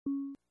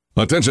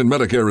Attention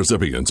Medicare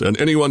recipients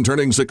and anyone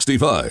turning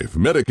 65.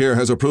 Medicare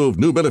has approved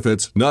new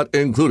benefits not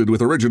included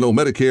with original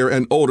Medicare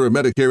and older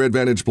Medicare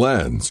Advantage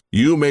plans.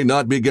 You may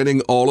not be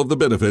getting all of the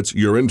benefits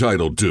you're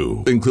entitled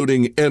to,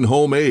 including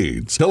in-home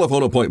aids,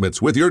 telephone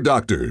appointments with your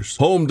doctors,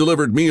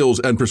 home-delivered meals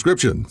and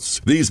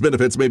prescriptions. These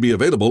benefits may be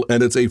available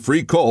and it's a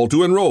free call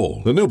to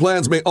enroll. The new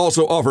plans may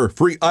also offer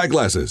free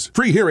eyeglasses,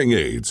 free hearing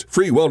aids,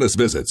 free wellness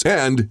visits,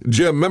 and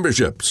gym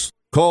memberships.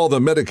 Call the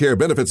Medicare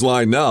benefits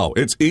line now.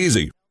 It's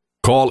easy.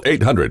 Call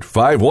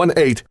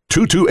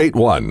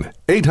 800-518-2281.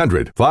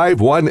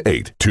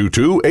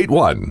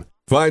 800-518-2281.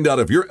 Find out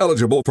if you're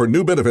eligible for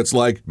new benefits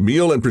like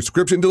meal and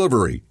prescription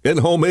delivery,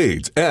 in-home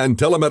aids, and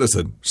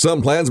telemedicine.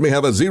 Some plans may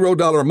have a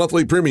 $0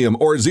 monthly premium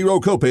or zero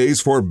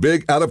copays for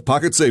big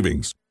out-of-pocket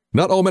savings.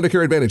 Not all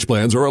Medicare Advantage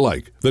plans are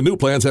alike. The new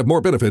plans have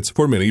more benefits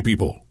for many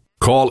people.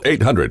 Call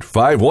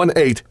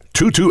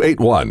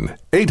 800-518-2281.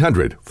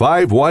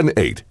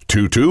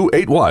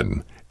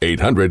 800-518-2281.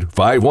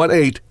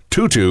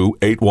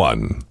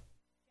 800-518-2281.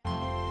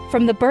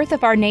 From the birth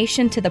of our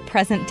nation to the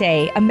present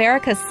day,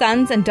 America's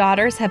sons and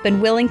daughters have been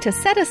willing to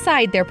set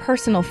aside their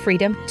personal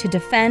freedom to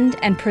defend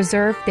and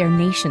preserve their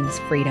nation's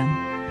freedom.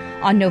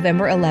 On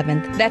November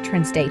 11th,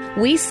 Veterans Day,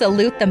 we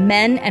salute the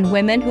men and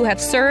women who have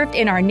served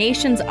in our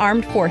nation's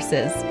armed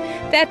forces,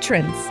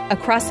 veterans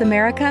across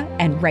America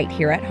and right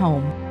here at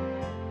home.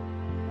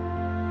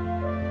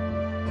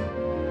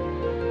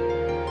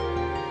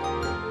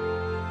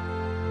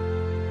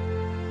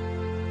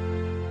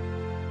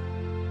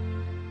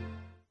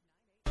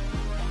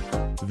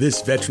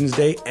 This Veterans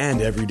Day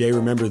and every day,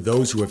 remember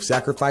those who have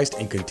sacrificed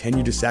and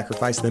continue to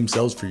sacrifice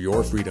themselves for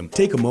your freedom.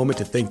 Take a moment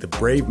to thank the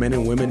brave men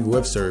and women who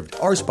have served.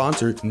 Our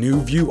sponsor,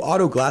 New View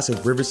Auto Glass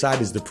of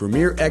Riverside, is the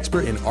premier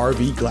expert in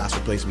RV glass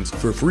replacements.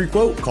 For a free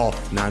quote, call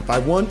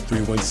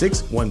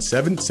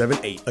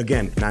 951-316-1778.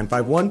 Again,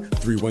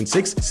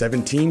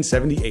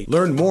 951-316-1778.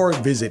 Learn more,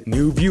 visit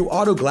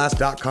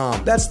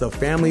newviewautoglass.com. That's the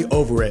family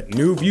over at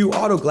New View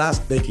Auto Glass,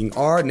 thanking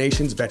our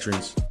nation's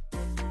veterans.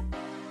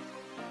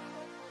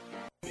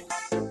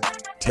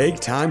 Take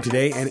time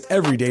today and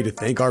every day to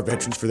thank our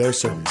veterans for their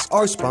service.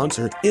 Our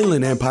sponsor,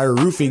 Inland Empire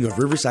Roofing of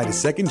Riverside, is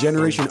second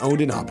generation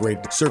owned and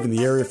operated, serving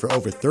the area for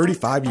over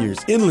 35 years.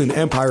 Inland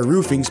Empire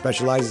Roofing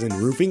specializes in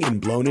roofing and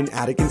blown-in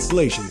attic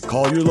installation.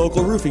 Call your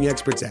local roofing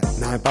experts at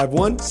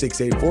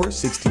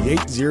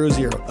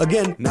 951-684-6800.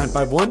 Again,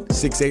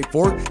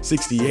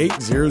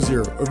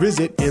 951-684-6800. Or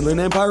visit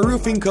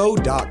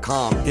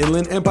inlandempireroofingco.com.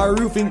 Inland Empire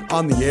Roofing,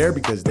 on the air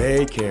because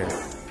they care.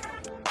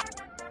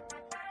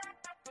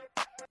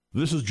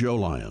 This is Joe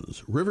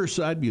Lyons.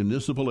 Riverside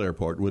Municipal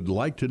Airport would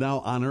like to now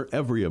honor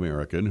every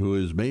American who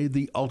has made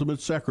the ultimate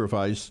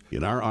sacrifice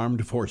in our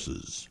armed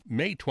forces.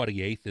 May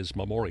 28th is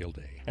Memorial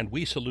Day, and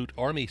we salute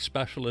Army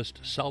Specialist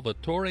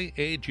Salvatore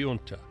A.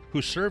 Giunta,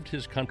 who served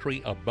his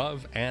country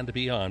above and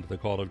beyond the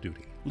call of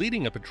duty.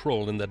 Leading a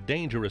patrol in the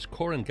dangerous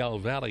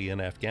Korangal Valley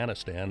in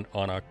Afghanistan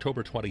on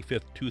October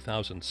 25,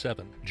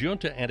 2007,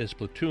 Giunta and his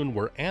platoon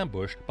were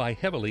ambushed by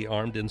heavily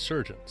armed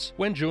insurgents.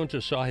 When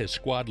Giunta saw his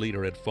squad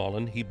leader had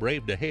fallen, he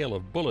braved a hail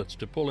of bullets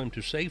to pull him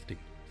to safety.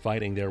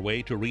 Fighting their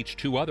way to reach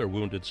two other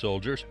wounded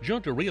soldiers,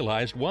 Giunta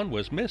realized one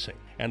was missing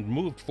and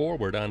moved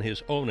forward on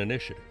his own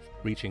initiative.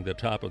 Reaching the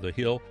top of the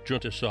hill,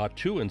 Giunta saw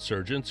two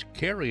insurgents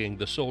carrying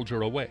the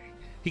soldier away.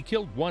 He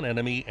killed one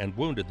enemy and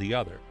wounded the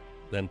other,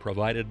 then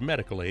provided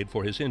medical aid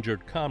for his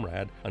injured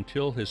comrade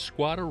until his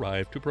squad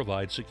arrived to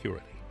provide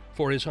security.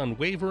 For his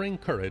unwavering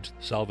courage,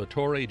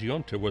 Salvatore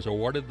Giunta was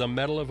awarded the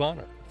Medal of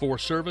Honor for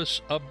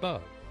service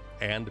above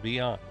and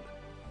beyond.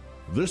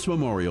 This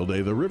Memorial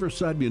Day, the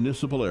Riverside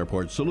Municipal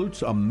Airport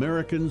salutes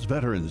Americans'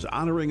 veterans,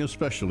 honoring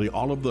especially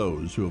all of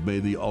those who have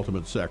made the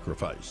ultimate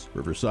sacrifice.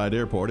 Riverside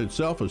Airport,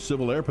 itself a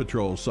Civil Air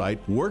Patrol site,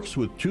 works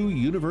with 2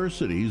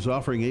 universities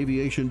offering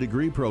aviation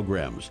degree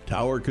programs,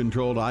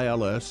 tower-controlled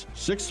ILS,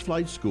 6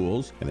 flight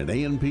schools, and an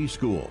A&P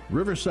school.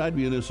 Riverside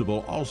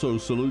Municipal also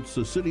salutes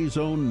the city's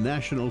own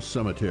National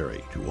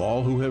Cemetery. To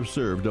all who have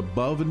served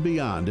above and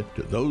beyond,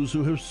 to those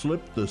who have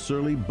slipped the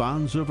surly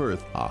bonds of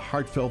earth, a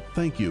heartfelt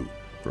thank you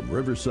from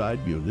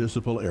Riverside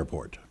Municipal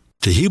Airport.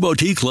 Tahibo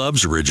Tea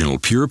Club's original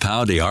Pure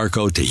Pau de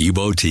Arco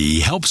Tahibo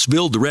tea helps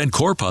build the red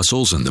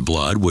corpuscles in the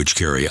blood which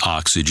carry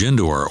oxygen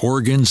to our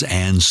organs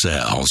and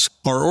cells.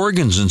 Our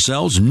organs and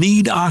cells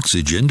need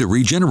oxygen to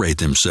regenerate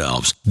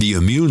themselves. The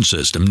immune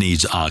system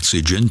needs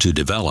oxygen to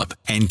develop,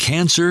 and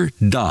cancer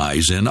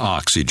dies in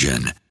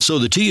oxygen. So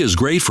the tea is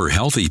great for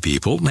healthy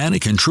people, and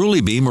it can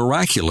truly be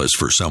miraculous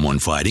for someone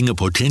fighting a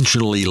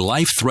potentially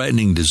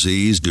life-threatening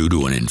disease due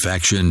to an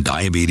infection,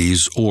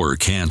 diabetes, or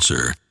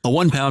cancer. A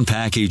 1-pound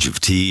package of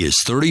tea is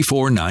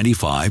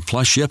 $34.95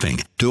 plus shipping.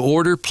 To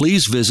order,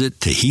 please visit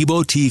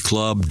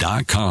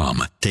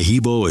TahiboTeaClub.com.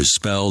 Tahibo is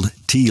spelled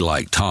T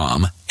like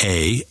Tom,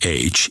 B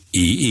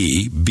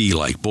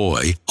like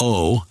boy,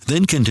 O,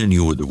 then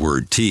continue with the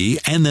word T,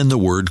 and then the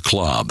word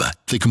club.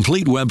 The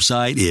complete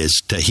website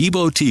is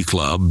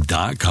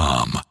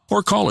TaheeboTeaClub.com.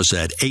 Or call us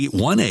at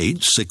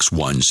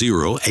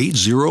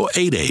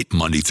 818-610-8088,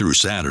 Monday through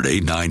Saturday,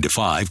 9 to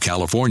 5,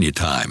 California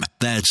time.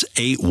 That's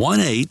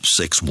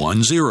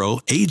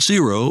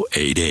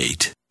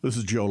 818-610-8088. This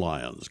is Joe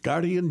Lyons.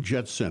 Guardian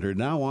Jet Center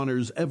now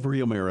honors every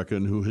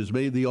American who has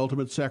made the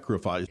ultimate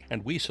sacrifice.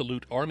 And we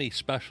salute Army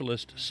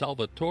Specialist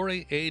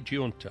Salvatore A.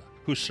 Giunta,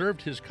 who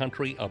served his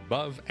country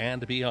above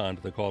and beyond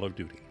the call of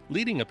duty.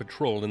 Leading a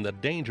patrol in the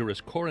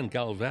dangerous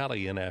Korengal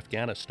Valley in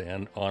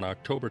Afghanistan on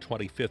October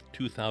 25,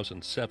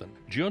 2007,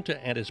 Giunta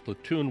and his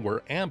platoon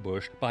were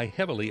ambushed by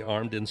heavily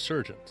armed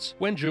insurgents.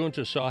 When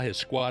Giunta saw his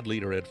squad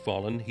leader had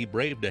fallen, he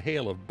braved a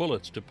hail of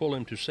bullets to pull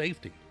him to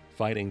safety.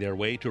 Fighting their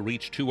way to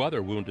reach two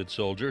other wounded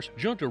soldiers,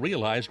 Giunta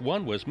realized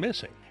one was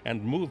missing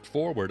and moved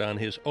forward on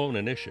his own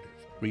initiative.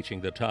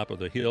 Reaching the top of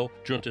the hill,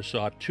 Giunta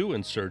saw two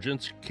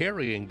insurgents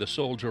carrying the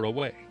soldier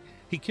away.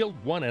 He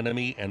killed one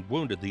enemy and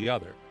wounded the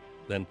other,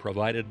 then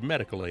provided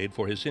medical aid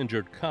for his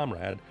injured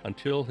comrade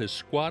until his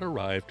squad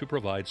arrived to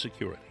provide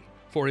security.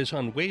 For his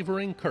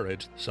unwavering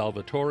courage,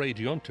 Salvatore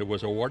Giunta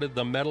was awarded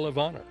the Medal of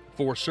Honor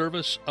for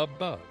service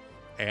above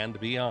and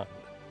beyond.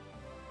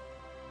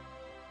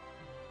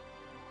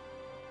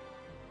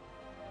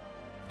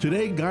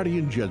 Today,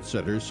 Guardian Jet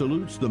Center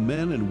salutes the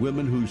men and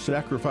women whose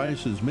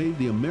sacrifice has made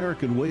the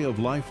American way of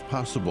life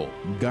possible.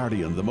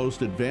 Guardian, the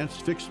most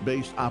advanced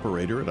fixed-base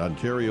operator at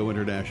Ontario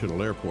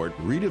International Airport,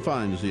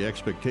 redefines the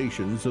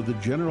expectations of the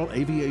general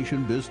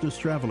aviation business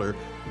traveler,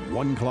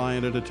 one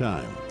client at a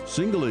time.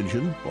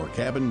 Single-engine or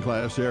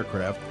cabin-class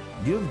aircraft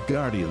give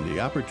Guardian the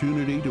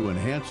opportunity to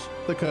enhance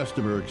the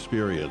customer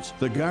experience.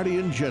 The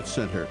Guardian Jet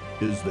Center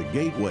is the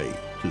gateway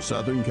to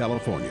Southern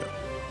California.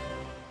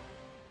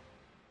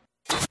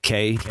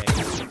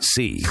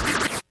 KCAA.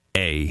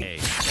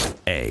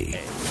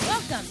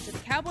 Welcome to the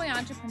Cowboy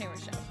Entrepreneur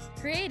Show,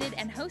 created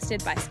and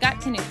hosted by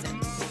Scott Knutson,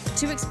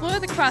 to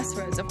explore the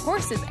crossroads of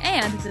horses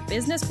and the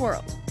business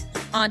world.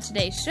 On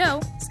today's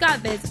show, Scott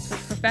visits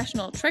with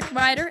professional trick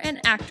rider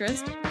and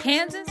actress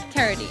Kansas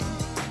Carradine.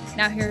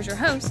 Now here's your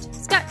host,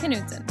 Scott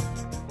Knutson.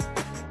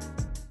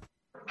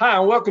 Hi,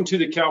 and welcome to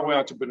the Cowboy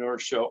Entrepreneur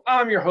Show.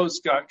 I'm your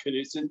host, Scott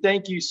Knutson.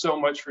 Thank you so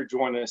much for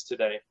joining us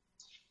today.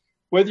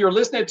 Whether you're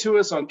listening to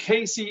us on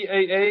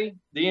KCAA,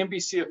 the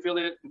NBC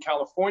affiliate in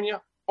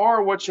California,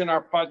 or watching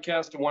our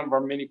podcast on one of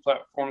our many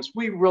platforms,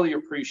 we really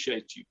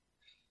appreciate you.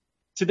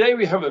 Today,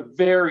 we have a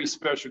very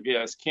special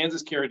guest,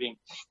 Kansas Carradine.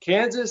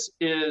 Kansas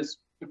is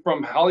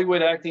from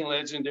Hollywood acting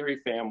legendary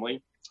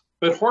family,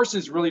 but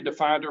horses really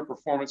defined her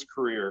performance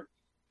career.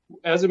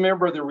 As a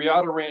member of the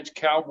Riata Ranch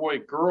Cowboy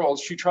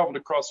Girls, she traveled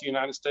across the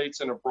United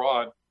States and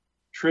abroad,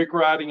 trick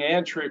riding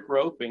and trick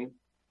roping.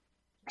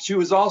 She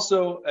was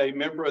also a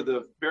member of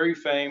the very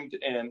famed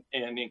and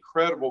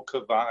incredible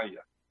Cowboy.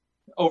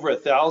 Over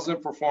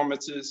 1,000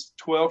 performances,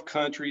 12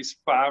 countries,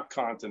 5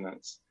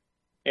 continents.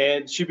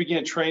 And she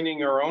began training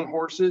her own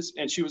horses,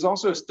 and she was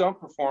also a stunt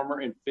performer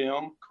in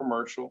film,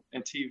 commercial,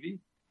 and TV.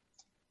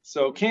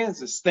 So,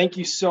 Kansas, thank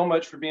you so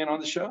much for being on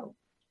the show.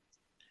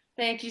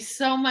 Thank you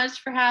so much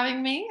for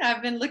having me.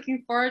 I've been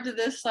looking forward to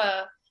this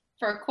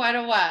for quite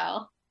a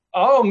while.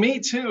 Oh, me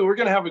too. We're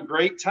going to have a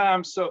great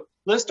time. So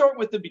let's start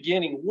with the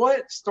beginning.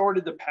 What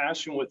started the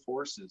passion with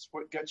horses?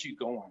 What got you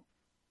going?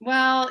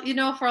 Well, you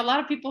know, for a lot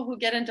of people who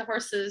get into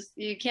horses,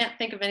 you can't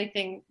think of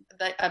anything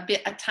like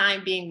a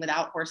time being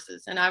without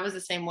horses. And I was the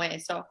same way.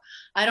 So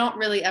I don't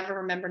really ever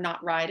remember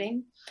not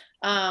riding.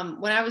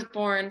 When I was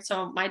born,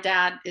 so my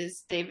dad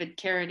is David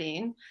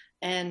Carradine,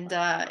 and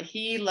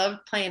he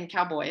loved playing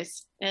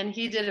cowboys. And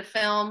he did a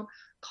film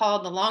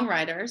called The Long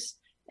Riders,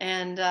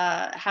 and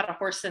had a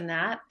horse in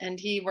that. And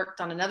he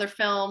worked on another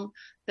film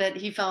that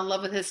he fell in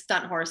love with his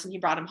stunt horse, and he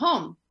brought him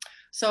home.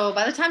 So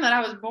by the time that I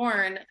was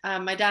born,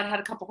 my dad had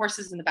a couple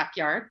horses in the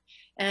backyard,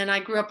 and I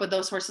grew up with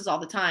those horses all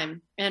the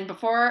time. And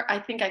before I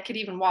think I could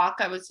even walk,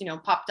 I was,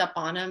 popped up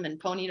on them and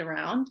ponied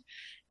around.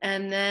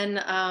 And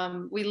then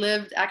we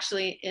lived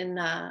actually in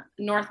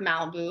North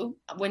Malibu,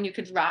 when you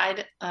could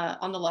ride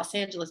on the Los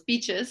Angeles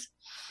beaches.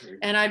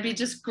 And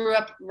just grew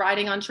up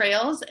riding on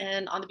trails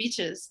and on the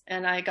beaches.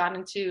 And I got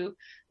into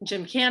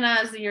gymkhana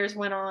as the years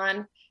went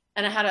on.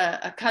 And I had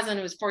a cousin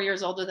who was 4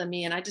 years older than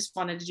me, and I just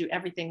wanted to do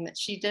everything that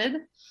she did.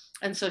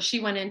 And so she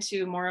went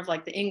into more of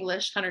like the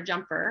English hunter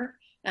jumper,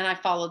 and I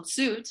followed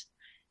suit.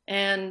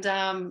 And,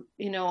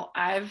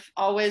 I've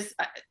always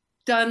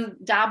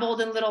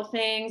dabbled in little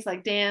things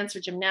like dance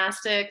or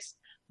gymnastics,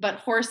 but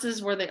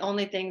horses were the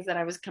only things that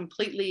I was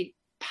completely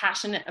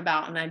passionate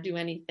about. And I'd do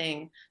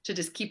anything to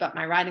just keep up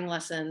my riding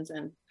lessons.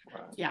 And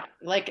yeah,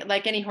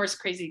 like any horse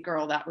crazy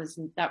girl, that was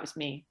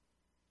me.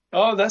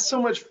 Oh, that's so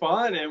much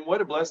fun. And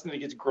what a blessing to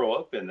get to grow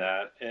up in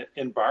that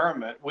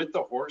environment with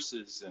the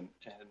horses and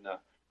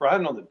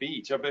riding on the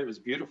beach. I bet it was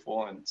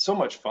beautiful and so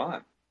much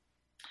fun.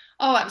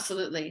 Oh,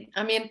 absolutely.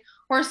 I mean,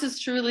 horses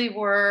truly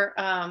were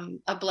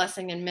a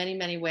blessing in many,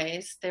 many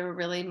ways. They were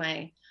really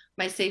my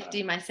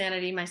safety, my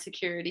sanity, my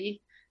security.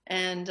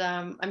 And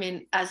I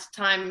mean, as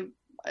time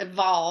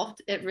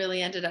evolved, it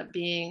really ended up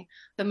being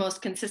the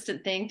most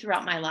consistent thing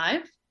throughout my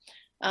life.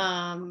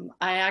 I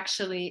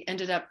actually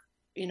ended up,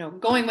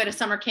 going away to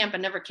summer camp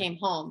and never came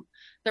home.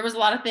 There was a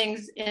lot of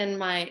things in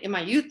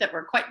my youth that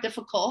were quite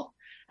difficult,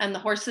 and the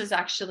horses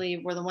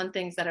actually were the one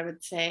things that I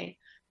would say,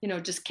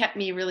 just kept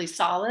me really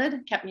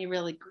solid, kept me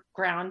really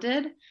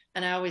grounded.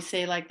 And I always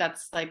say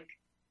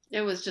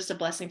it was just a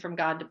blessing from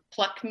God to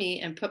pluck me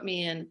and put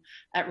me in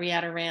at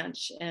Riata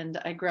Ranch. And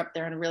I grew up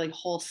there in a really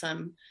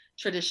wholesome,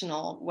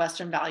 traditional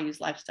Western values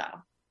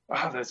lifestyle.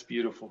 Wow, that's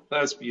beautiful.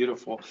 That's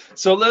beautiful.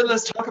 So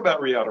let's talk about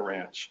Riata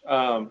Ranch.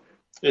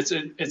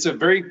 It's a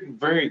very,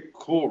 very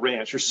cool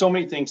ranch. There's so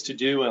many things to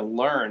do and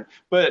learn,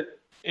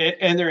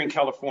 and they're in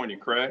California,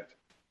 correct?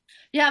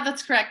 Yeah,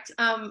 that's correct.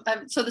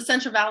 So the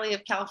Central Valley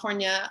of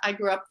California, I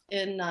grew up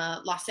in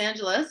Los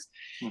Angeles,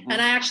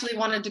 and I actually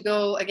wanted to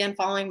go, again,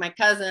 following my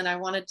cousin, I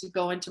wanted to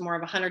go into more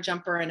of a hunter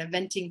jumper and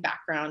eventing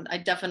background. I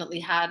definitely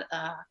had,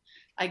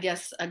 a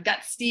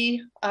gutsy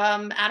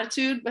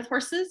attitude with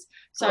horses.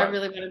 So I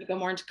really wanted to go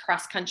more into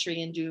cross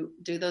country and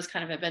do those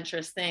kind of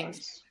adventurous things.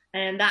 Nice.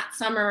 And that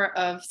summer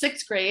of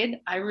sixth grade,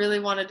 I really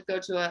wanted to go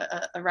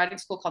to a riding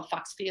school called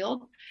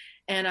Foxfield.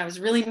 And I was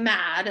really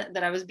mad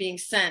that I was being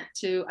sent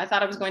I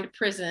thought I was going to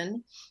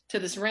prison, to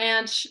this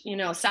ranch,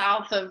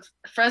 south of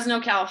Fresno,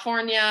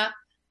 California,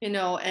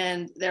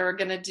 and they were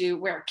going to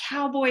wear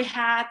cowboy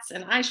hats.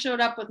 And I showed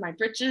up with my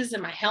breeches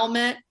and my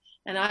helmet,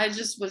 and I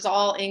just was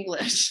all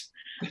English.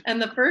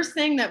 And the first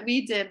thing that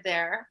we did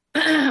there,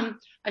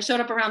 I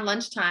showed up around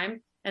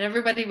lunchtime, and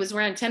everybody was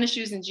wearing tennis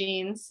shoes and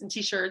jeans and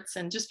t-shirts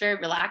and just very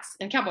relaxed,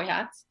 and cowboy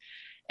hats.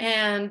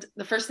 And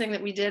the first thing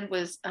that we did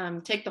was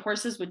take the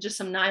horses with just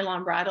some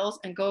nylon bridles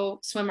and go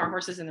swim our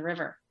horses in the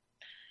river.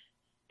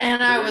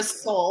 And I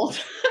was sold.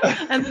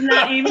 And then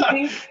that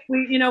evening,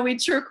 we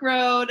truck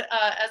rode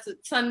as the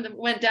sun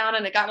went down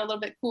and it got a little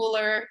bit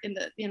cooler in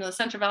the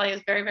Central Valley.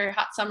 Is very, very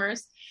hot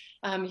summers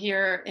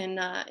here in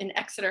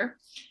Exeter.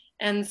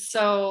 And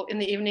so in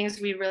the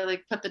evenings, we really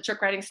put the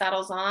truck riding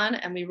saddles on,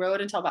 and we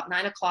rode until about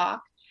 9 o'clock.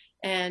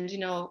 And,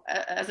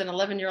 as an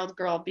 11-year-old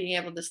girl, being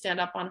able to stand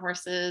up on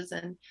horses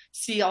and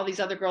see all these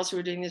other girls who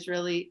were doing these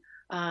really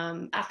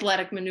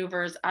athletic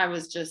maneuvers, I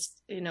was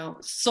just,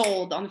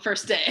 sold on the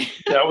first day.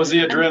 That was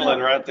the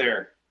adrenaline right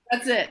there.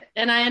 That's it.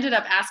 And I ended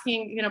up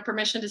asking,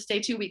 permission to stay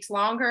 2 weeks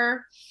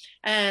longer.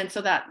 And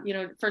so that,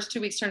 first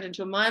 2 weeks turned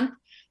into a month.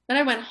 Then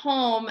I went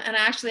home and I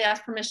actually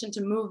asked permission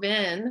to move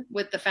in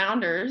with the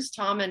founders,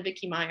 Tom and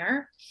Vicki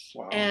Meyer.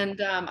 Wow. And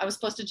I was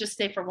supposed to just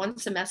stay for one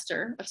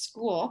semester of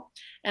school.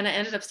 And I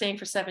ended up staying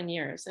for 7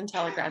 years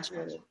until I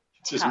graduated.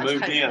 Just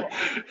moved in.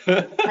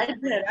 I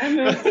did. I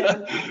moved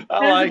in.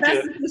 I like it.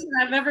 That's the best decision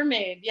I've ever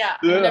made. Yeah.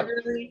 And I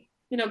really,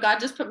 God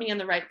just put me in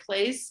the right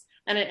place.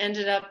 And it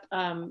ended up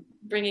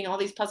bringing all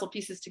these puzzle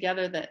pieces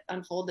together that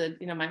unfolded,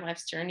 my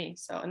life's journey.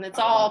 So, and it's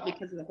all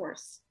because of the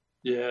horse.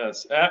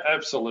 Yes,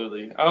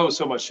 absolutely. I owe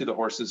so much to the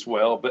horse as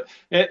well. But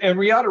and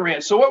Riata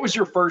Ranch. So, what was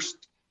your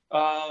first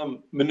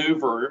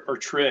maneuver or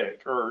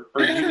trick or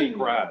unique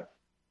ride?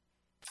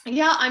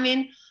 Yeah, I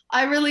mean,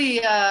 I really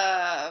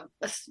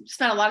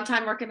spent a lot of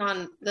time working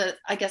on the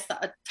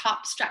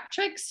top strap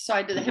tricks. So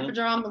I did the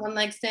hippodrome, the one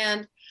leg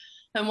stand,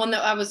 and one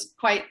that I was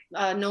quite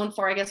known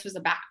for, I guess, was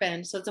the back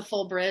bend. So it's a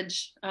full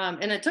bridge,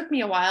 and it took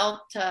me a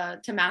while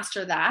to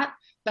master that,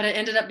 but it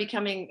ended up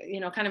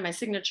becoming, kind of my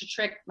signature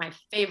trick, my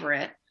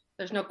favorite.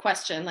 There's no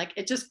question. Like,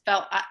 it just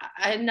felt,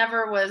 I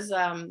never was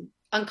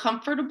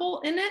uncomfortable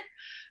in it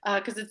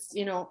because it's,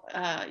 you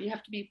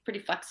have to be pretty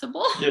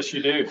flexible. Yes,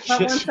 you do.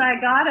 But once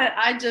I got it,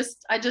 I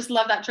just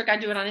love that trick. I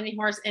do it on any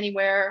horse,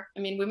 anywhere. I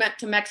mean, we went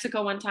to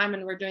Mexico one time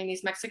and we're doing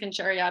these Mexican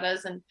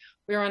charreadas, and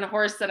we were on a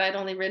horse that I'd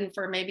only ridden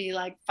for maybe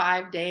like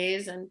 5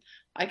 days, and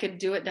I could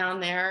do it down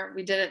there.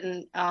 We did it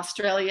in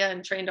Australia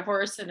and trained a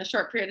horse in a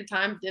short period of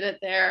time, did it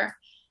there.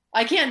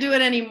 I can't do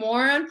it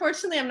anymore,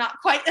 unfortunately. I'm not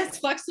quite as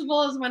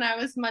flexible as when I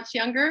was much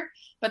younger,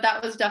 but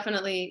that was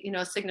definitely,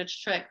 a signature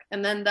trick.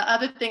 And then the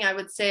other thing I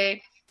would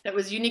say that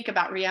was unique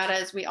about Riata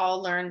is we all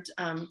learned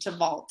to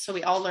vault. So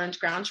we all learned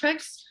ground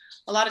tricks.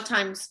 A lot of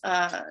times,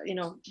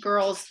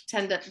 girls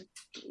tend to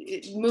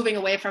moving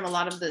away from a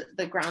lot of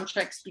the ground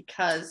tricks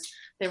because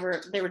they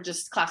were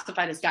just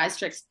classified as guys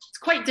tricks. It's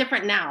quite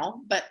different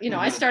now, but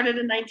I started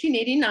in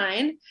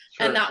 1989,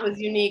 sure. And that was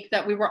unique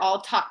that we were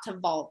all taught to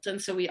vault, and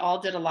so we all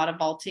did a lot of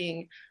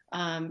vaulting,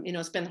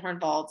 spin horn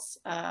vaults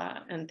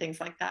and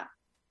things like that.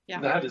 Yeah,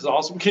 that is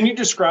awesome. Can you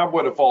describe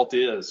what a vault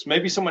is?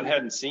 Maybe someone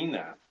hadn't seen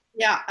that.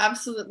 Yeah,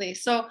 absolutely.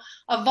 So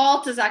a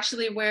vault is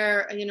actually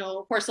where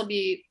a horse will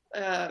be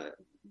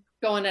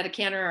going at a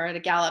canter or at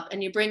a gallop,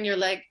 and you bring your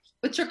leg.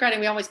 With trick riding,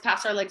 we always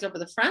pass our legs over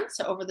the front,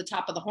 so over the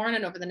top of the horn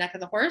and over the neck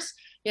of the horse.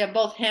 You have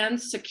both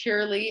hands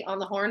securely on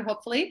the horn,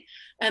 hopefully,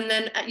 and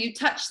then you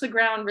touch the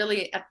ground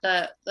really at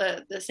the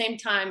same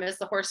time as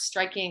the horse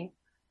striking.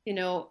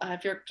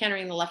 If you're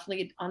cantering the left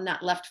lead on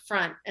that left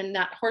front, and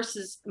that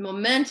horse's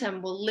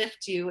momentum will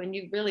lift you, and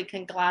you really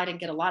can glide and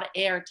get a lot of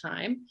air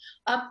time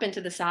up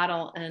into the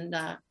saddle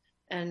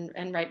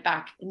and right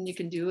back, and you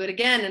can do it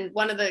again. And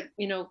one of the,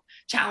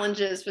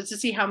 challenges was to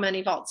see how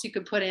many vaults you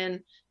could put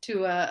in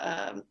to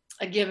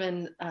a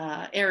given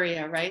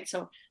area, right?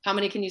 So how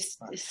many can you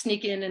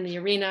sneak in the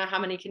arena? How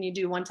many can you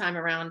do one time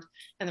around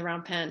in the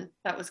round pen?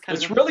 That was kind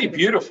of. It's really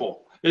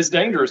beautiful. It's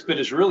dangerous, but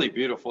it's really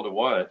beautiful to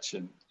watch.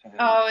 And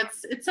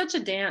it's such a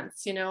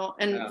dance,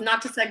 and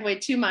not to segue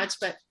too much,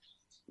 but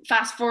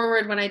fast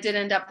forward when I did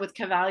end up with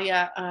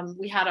Cavalia,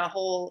 we had a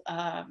whole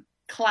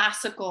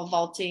classical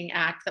vaulting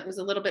act that was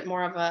a little bit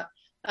more of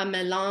a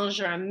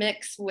melange or a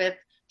mix with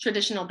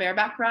traditional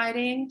bareback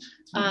riding,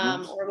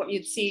 or what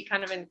you'd see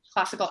kind of in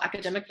classical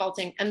academic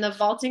vaulting. And the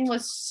vaulting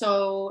was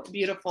so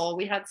beautiful.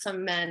 We had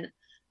some men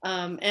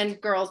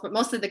and girls, but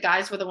mostly the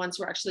guys were the ones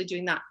who were actually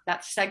doing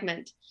that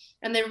segment.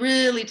 And they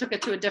really took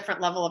it to a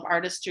different level of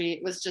artistry.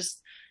 It was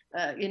just,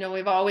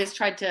 we've always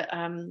tried to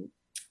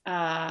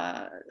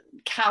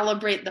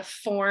calibrate the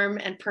form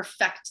and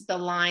perfect the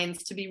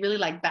lines to be really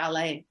like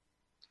ballet.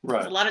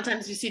 Right. A lot of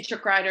times you see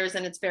trick riders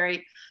and it's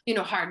very,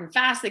 hard and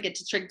fast. They get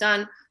to trick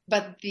done,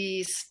 but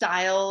the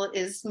style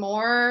is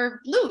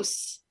more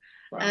loose.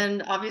 Right.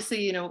 And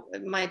obviously,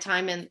 my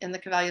time in the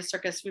Cavalia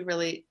Circus, we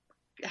really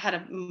had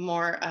a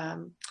more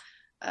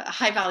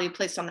high value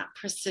placed on that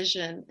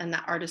precision and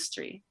that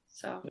artistry.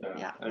 So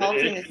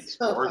vaulting is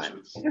so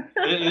gorgeous. Fun.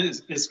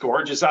 It's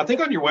gorgeous. I think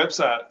on your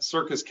website,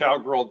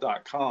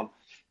 circuscowgirl.com,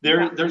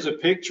 there's a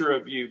picture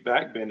of you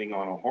backbending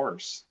on a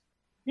horse.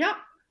 Yeah.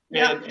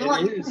 And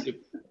it is.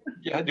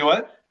 Do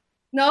what?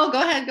 No,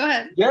 go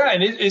ahead. Yeah,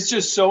 and it's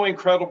just so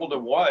incredible to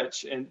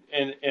watch.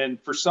 And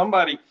for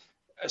somebody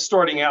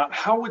starting out,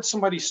 how would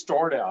somebody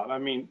start out? I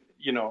mean,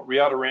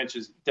 Rialto Ranch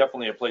is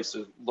definitely a place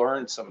to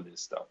learn some of this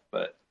stuff,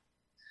 but.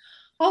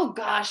 Oh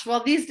gosh,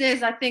 well these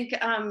days I think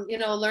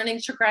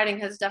learning trick riding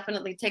has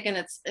definitely taken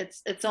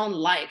its own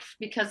life,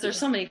 because there's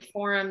so many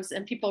forums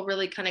and people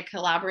really kind of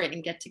collaborate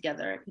and get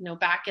together.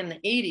 Back in the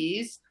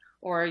 80s,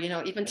 or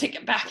even take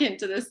it back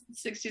into the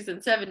 60s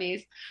and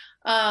 70s,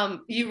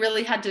 you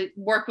really had to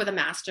work with a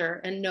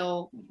master and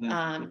know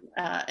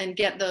and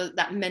get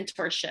that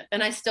mentorship.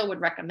 And I still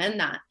would recommend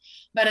that.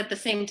 But at the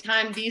same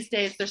time, these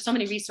days, there's so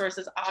many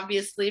resources,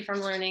 obviously, from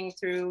learning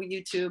through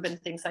YouTube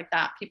and things like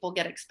that. People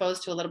get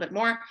exposed to a little bit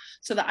more.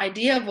 So the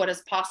idea of what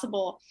is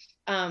possible,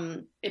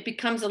 it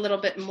becomes a little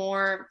bit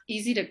more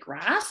easy to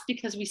grasp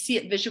because we see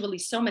it visually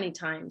so many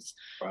times.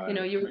 Right.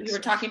 You were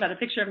talking about a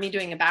picture of me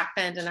doing a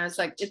backbend, and I was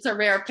like, it's a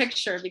rare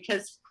picture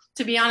because,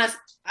 to be honest,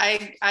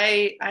 I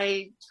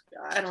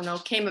don't know,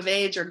 came of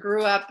age or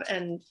grew up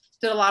and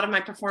did a lot of my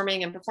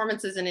performing and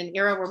performances in an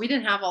era where we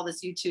didn't have all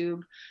this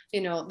YouTube.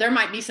 There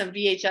might be some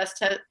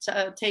VHS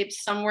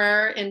tapes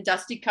somewhere in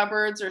dusty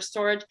cupboards or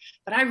storage,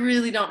 but I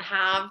really don't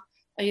have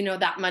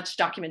that much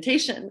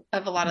documentation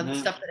of a lot of the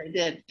stuff that I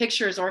did,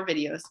 pictures or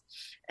videos.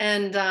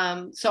 And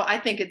so I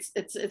think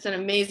it's an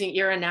amazing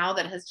era now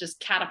that has just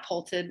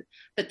catapulted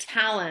the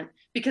talent,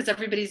 because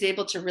everybody's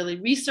able to really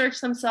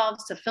research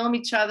themselves, to film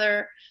each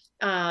other,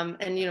 and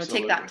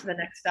take that to the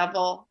next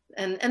level.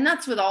 And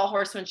that's with all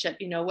horsemanship,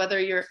 whether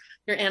you're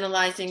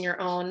analyzing your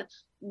own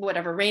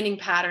whatever reining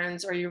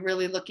patterns, or you're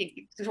really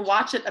looking to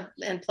watch it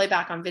and play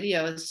back on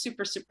video is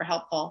super, super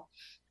helpful.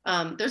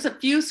 There's a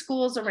few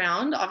schools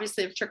around,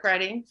 obviously, of trick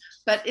riding,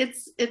 but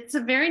it's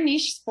a very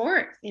niche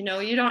sport.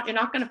 You're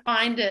not going to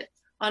find it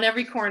on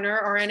every corner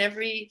or in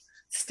every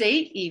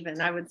state,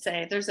 even. I would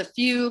say there's a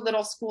few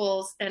little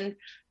schools, and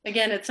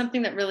again, it's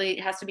something that really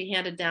has to be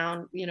handed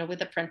down,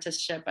 with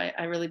apprenticeship.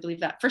 I really believe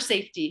that, for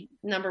safety,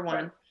 number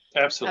one. Right.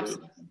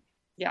 Absolutely.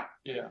 Yeah.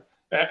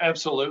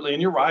 Absolutely.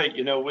 And you're right.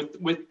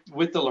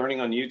 With the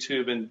learning on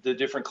YouTube and the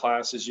different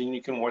classes,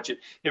 you can watch it.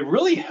 It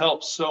really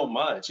helps so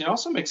much. It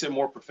also makes it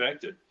more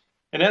perfected.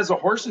 And as the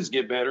horses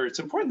get better, it's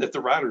important that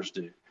the riders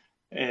do.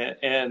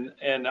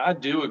 And I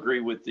do agree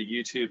with the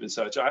YouTube and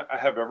such. I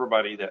have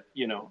everybody that,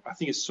 I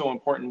think it's so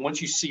important.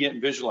 Once you see it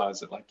and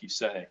visualize it, like you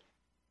say,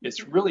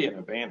 it's really an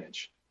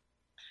advantage.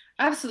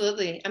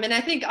 Absolutely. I mean,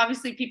 I think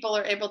obviously people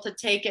are able to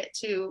take it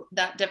to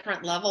that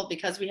different level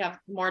because we have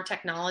more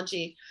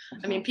technology.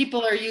 I mean,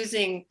 people are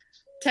using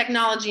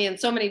technology in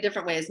so many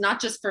different ways,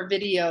 not just for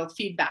video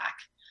feedback,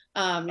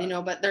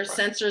 but there's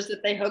sensors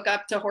that they hook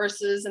up to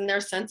horses, and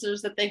there's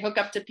sensors that they hook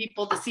up to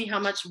people to see how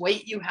much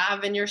weight you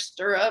have in your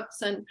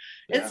stirrups. And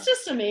it's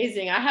just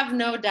amazing. I have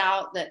no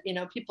doubt that,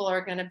 people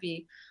are going to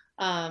be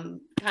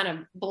kind of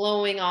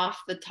blowing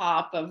off the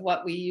top of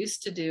what we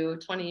used to do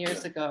 20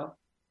 years ago.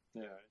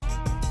 Yeah.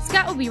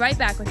 Scott will be right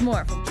back with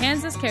more from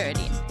Kansas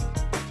Carradine.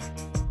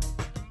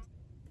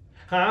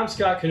 Hi, I'm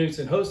Scott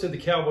Knutson, host of the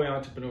Cowboy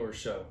Entrepreneur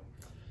Show.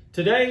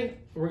 Today,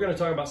 we're going to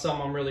talk about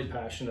something I'm really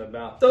passionate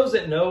about. Those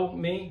that know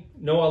me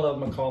know I love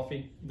my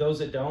coffee. Those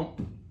that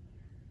don't,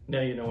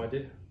 now you know I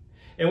do.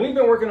 And we've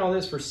been working on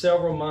this for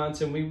several months,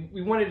 and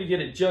we wanted to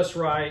get it just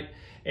right.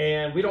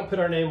 And we don't put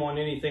our name on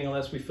anything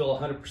unless we feel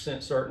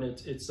 100% certain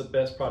it's the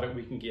best product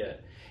we can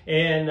get.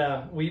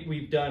 And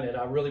we've done it.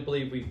 I really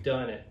believe we've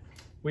done it.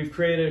 We've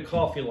created a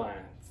coffee line,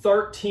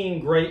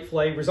 13 great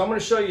flavors. I'm going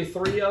to show you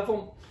 3 of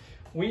them.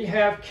 we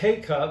have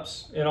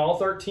K-Cups in all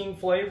 13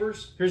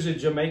 flavors. Here's a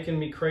Jamaican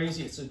Me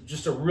Crazy. It's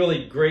just a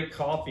really great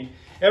coffee.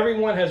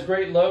 Everyone has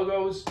great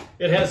logos.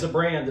 It has a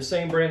brand, the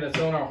same brand that's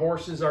on our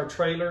horses, our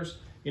trailers.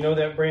 You know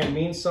that brand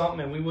means something,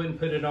 and we wouldn't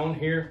put it on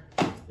here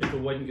if it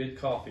wasn't good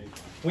coffee.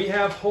 We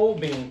have whole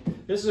bean.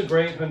 This is a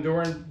great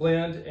Honduran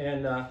blend,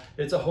 and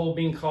it's a whole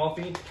bean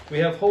coffee. We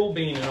have whole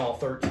bean in all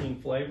 13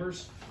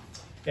 flavors.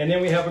 And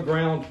then we have a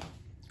ground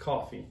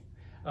coffee.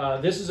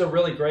 This is a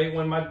really great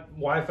one. My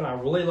wife and I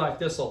really like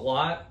this a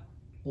lot,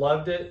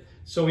 loved it.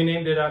 So we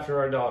named it after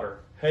our daughter,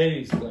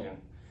 Haley's Blend.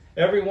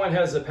 Everyone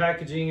has the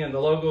packaging and the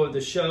logo of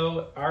the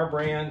show, our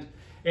brand,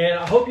 and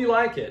I hope you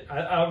like it.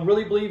 I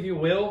really believe you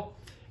will.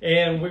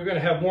 And we're going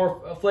to have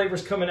more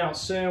flavors coming out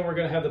soon. We're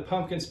going to have the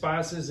pumpkin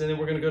spices, and then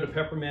we're going to go to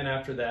peppermint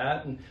after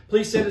that. And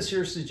please send us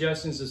your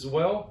suggestions as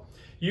well.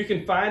 You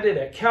can find it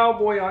at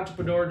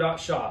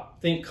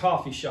cowboyentrepreneur.shop. Think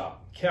coffee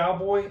shop.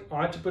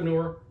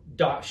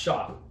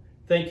 Cowboyentrepreneur.shop.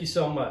 Thank you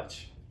so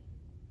much.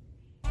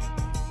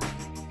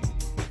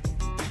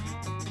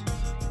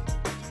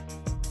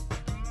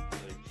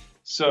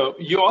 So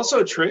you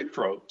also trick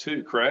rope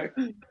too, correct?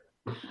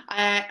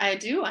 I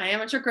do. I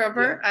am a trick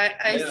roper. Yeah.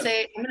 I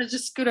say, I'm going to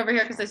just scoot over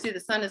here because I see the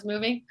sun is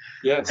moving.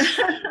 Yes.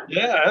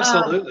 Yeah,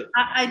 absolutely.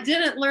 I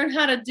didn't learn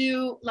how to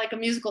do like a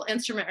musical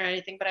instrument or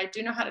anything, but I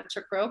do know how to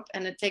trick rope,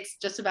 and it takes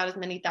just about as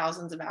many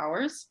thousands of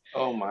hours.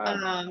 Oh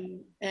my.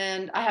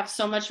 And I have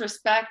so much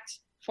respect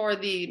for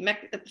the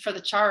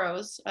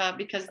charros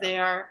because they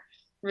are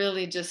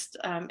really just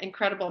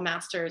incredible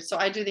masters. So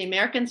I do the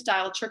American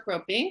style trick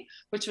roping,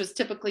 which was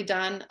typically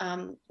done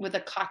with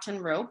a cotton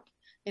rope.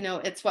 You know,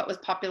 it's what was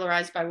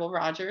popularized by Will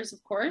Rogers,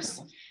 of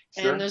course.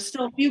 Sure. And there's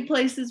still a few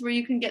places where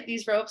you can get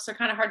these ropes. They're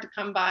kind of hard to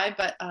come by,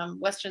 but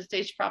Western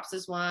Stage Props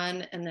is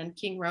one, and then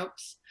King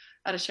Ropes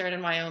out of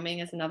Sheridan, Wyoming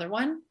is another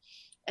one.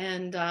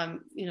 And,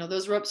 you know,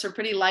 those ropes are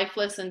pretty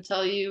lifeless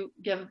until you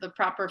give the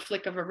proper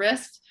flick of a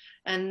wrist.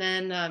 And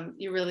then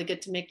you really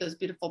get to make those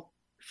beautiful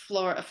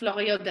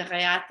Florio de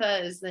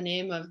Reata is the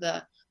name of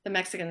the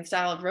Mexican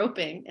style of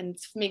roping, and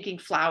it's making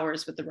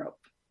flowers with the rope.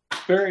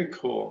 Very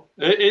cool.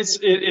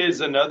 It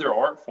is another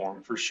art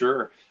form for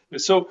sure.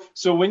 So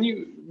when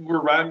you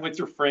were riding with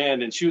your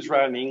friend and she was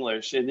riding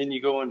English, and then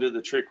you go into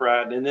the trick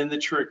ride and then the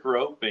trick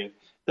roping,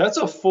 that's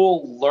a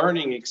full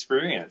learning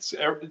experience.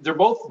 They're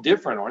both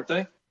different, aren't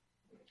they?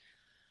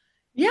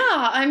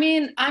 Yeah, I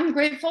mean, I'm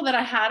grateful that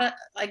I had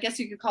I guess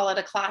you could call it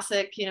a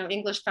classic, you know,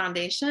 English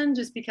foundation,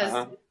 just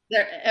because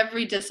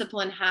every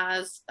discipline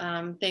has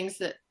things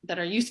that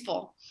are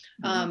useful.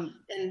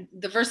 And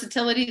the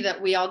versatility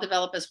that we all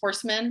develop as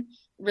horsemen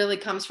really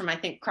comes from, I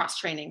think, cross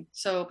training.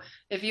 So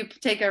if you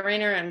take a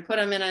reiner and put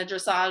them in a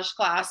dressage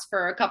class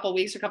for a couple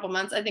weeks or a couple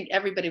months, I think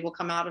everybody will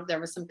come out of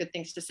there with some good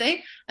things to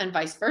say, and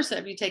vice versa.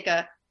 If you take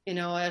a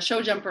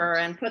show jumper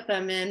and put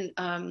them in,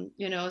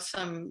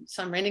 some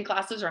reining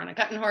classes or on a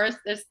cutting horse,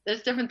 there's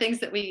different things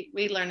that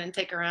we learn and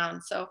take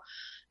around. So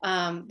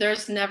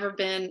there's never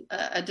been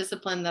a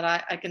discipline that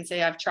I can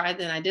say I've tried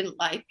and I didn't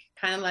like,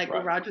 kind of like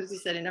what Rogers, he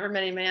said, he never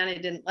met a man he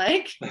didn't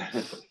like.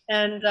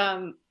 And,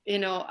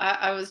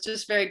 I was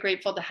just very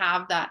grateful to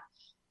have that,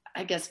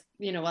 I guess,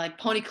 like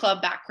pony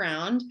club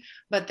background,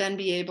 but then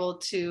be able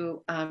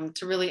to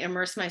really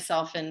immerse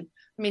myself in,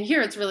 I mean,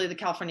 here it's really the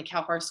California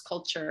cow horse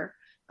culture.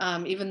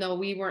 Even though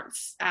we weren't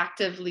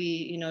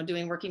actively,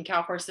 doing working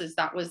cow horses,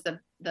 that was the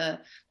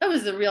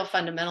real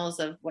fundamentals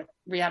of what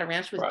Riata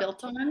Ranch was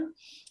built on.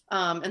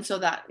 And so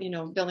that,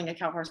 building a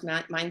cow horse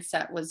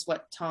mindset was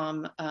what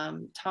Tom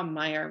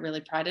Meyer really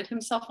prided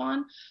himself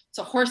on.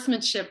 So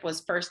horsemanship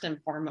was first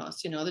and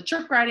foremost. The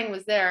trick riding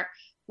was there.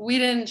 We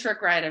didn't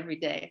trick ride every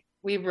day.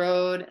 We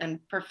rode and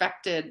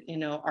perfected,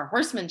 our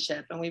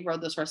horsemanship, and we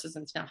rode those horses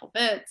in snaffle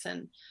bits,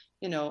 and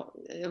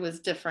it was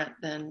different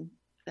than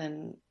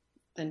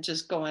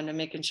just going and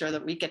making sure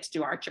that we get to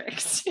do our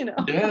tricks,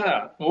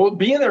 Yeah. Well,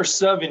 being there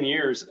 7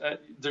 years,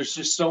 there's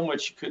just so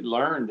much you could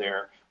learn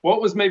there.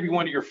 What was maybe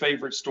one of your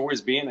favorite stories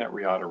being at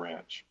Riata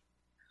Ranch?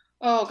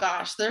 Oh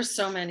gosh, there's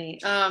so many.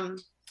 One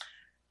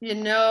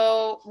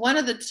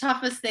of the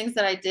toughest things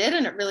that I did,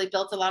 and it really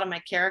built a lot of my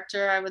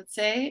character, I would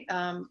say,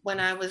 when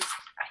I was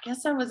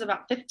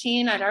about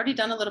 15, I'd already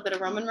done a little bit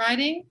of Roman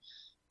riding,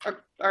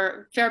 or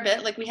a fair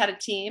bit. Like, we had a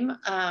team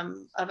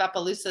of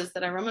Appaloosas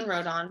that I Roman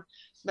rode on.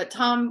 But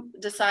Tom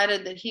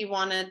decided that he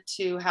wanted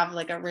to have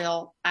like a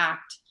real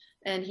act,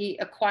 and he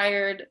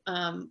acquired,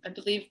 I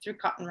believe through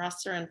Cotton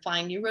Rosser and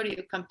Flying U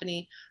Rodeo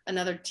Company,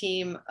 another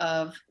team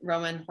of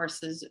Roman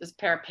horses. It was a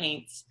pair of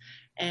paints.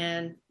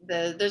 And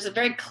there's a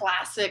very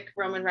classic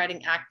Roman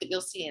riding act that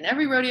you'll see in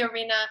every rodeo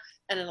arena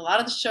and in a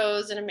lot of the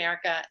shows in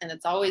America. And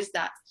it's always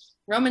that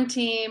Roman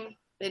team,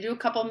 they do a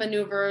couple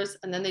maneuvers,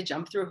 and then they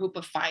jump through a hoop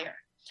of fire.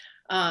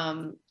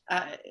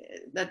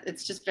 That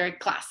it's just very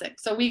classic.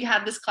 So we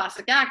had this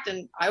classic act,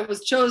 and I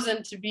was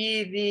chosen to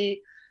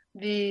be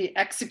the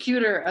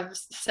executor of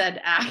said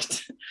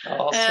act.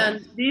 Awesome.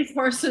 And these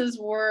horses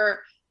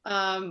were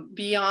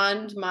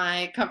beyond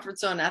my comfort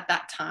zone at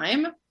that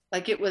time.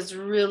 Like, it was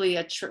really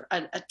a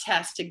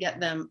test to get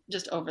them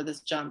just over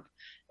this jump.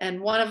 And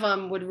one of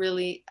them would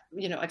really,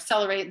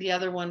 accelerate. The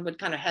other one would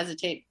kind of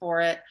hesitate for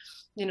it.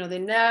 They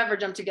never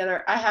jump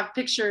together. I have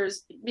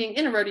pictures being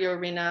in a rodeo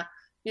arena,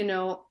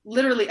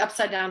 literally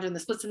upside down doing the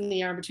splits in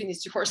the air between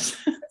these two horses.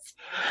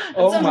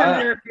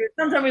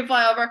 Sometimes we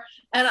fly over,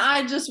 and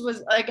I just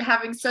was like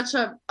having such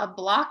a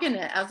block in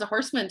it as a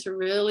horseman to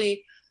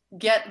really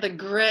get the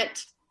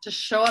grit to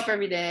show up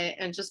every day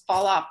and just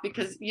fall off,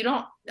 because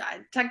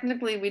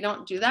technically we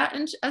don't do that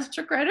as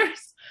trick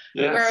riders.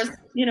 Yes. Whereas,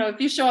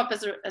 if you show up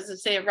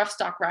as a rough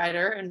stock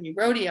rider and you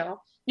rodeo,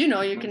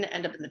 you can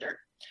end up in the dirt.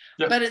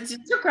 Yep. But it's a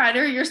trick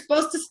rider, you're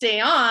supposed to stay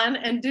on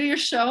and do your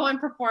show and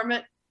perform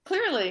it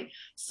clearly.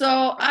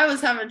 So I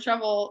was having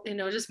trouble,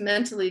 just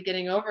mentally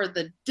getting over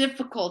the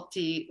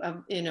difficulty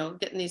of,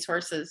 getting these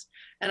horses.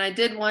 And I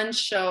did one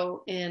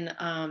show in,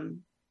 I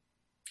want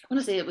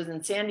to say it was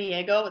in San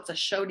Diego. It's a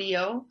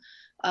show-dio,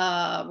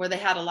 where they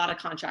had a lot of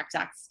contract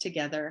acts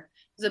together.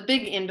 It was a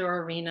big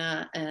indoor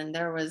arena, and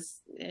there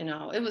was,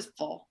 it was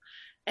full.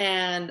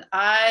 And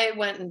I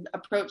went and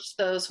approached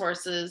those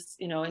horses,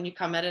 and you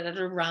come at it at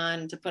a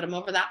run to put them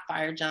over that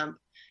fire jump,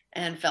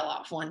 and fell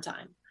off one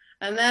time.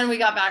 And then we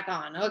got back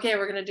on. Okay,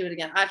 we're going to do it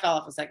again. I fell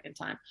off a second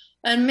time.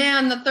 And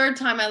man, the third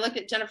time I look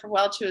at Jennifer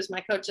Welch, who was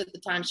my coach at the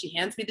time. She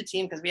hands me the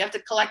team because we have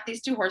to collect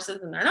these two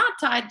horses, and they're not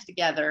tied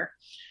together.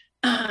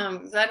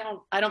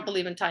 I don't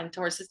believe in tying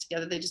horses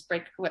together. They just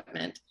break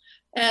equipment.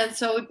 And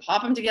so we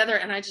pop them together,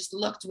 and I just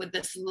looked with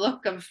this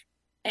look of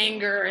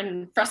anger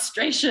and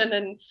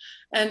frustration.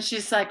 And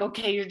she's like,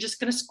 okay, you're just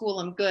going to school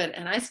them. Good.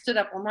 And I stood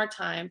up one more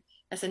time.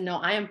 I said, no,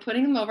 I am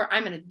putting them over.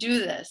 I'm going to do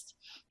this.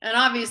 And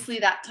obviously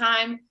that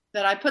time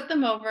that I put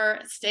them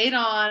over, stayed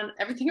on,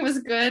 everything was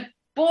good.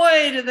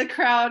 Boy, did the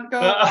crowd go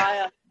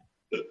wild.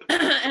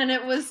 And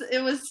it was,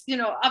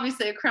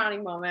 obviously a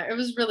crowning moment. It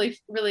was really,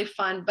 really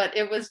fun, but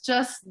it was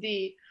just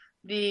the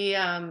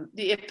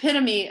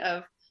epitome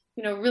of,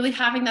 really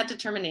having that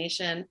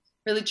determination,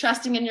 really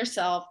trusting in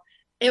yourself.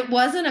 It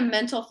wasn't a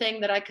mental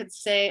thing that I could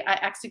say I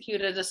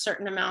executed a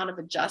certain amount of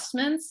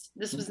adjustments.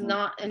 This was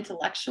not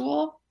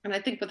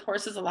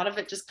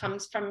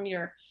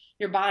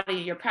your body,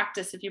 your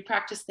practice. If you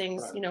practice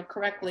things,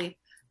 correctly,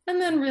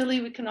 and then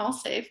really we can all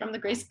say from the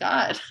grace of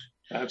God.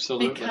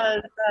 Absolutely.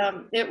 Because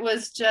it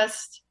was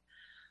just,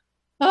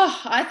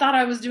 I thought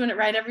I was doing it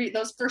right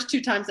those first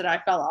two times that I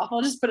fell off.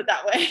 I'll just put it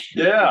that way.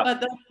 Yeah.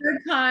 But the third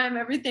time,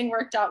 everything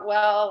worked out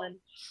well. And,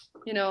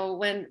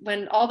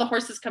 when all the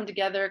horses come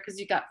together, because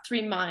you got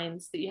three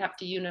minds that you have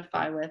to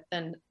unify with,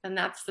 and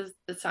that's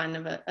the sign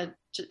of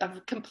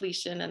of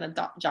completion and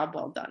a job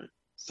well done.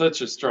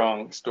 Such a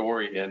strong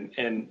story,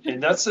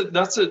 and that's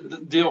a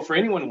deal for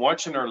anyone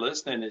watching or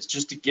listening, is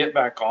just to get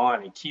back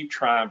on and keep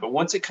trying. But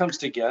once it comes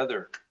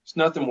together, it's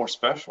nothing more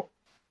special.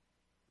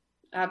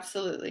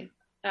 Absolutely.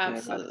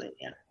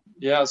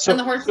 Yeah. So, and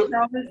the horses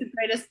are always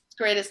the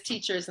greatest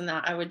teachers in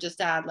that. I would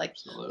just add,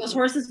 those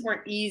horses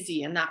weren't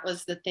easy, and that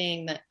was the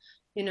thing that,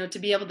 to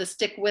be able to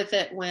stick with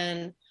it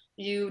when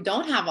you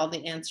don't have all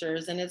the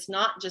answers, and it's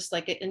not just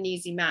like an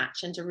easy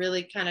match, and to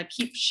really kind of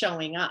keep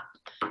showing up.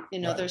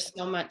 Right. There's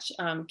so much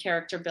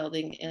character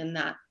building in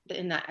that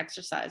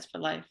exercise for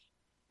life.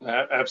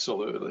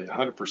 Absolutely,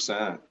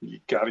 100%. You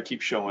got to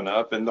keep showing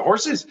up, and the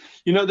horses,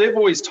 they've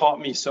always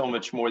taught me so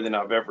much more than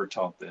I've ever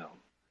taught them.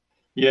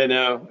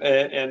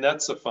 And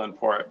that's the fun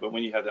part. But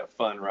when you have that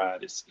fun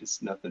ride,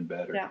 it's nothing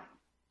better.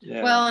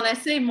 Yeah. Well, and I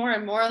say more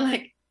and more,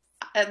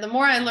 the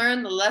more I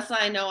learn, the less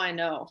I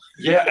know.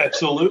 Yeah,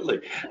 absolutely.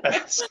 I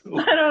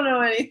don't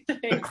know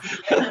anything.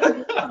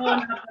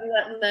 I'm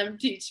letting them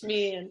teach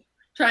me and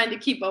trying to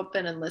keep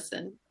open and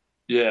listen.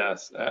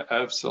 Yes,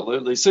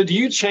 absolutely. So do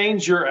you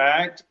change your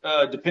act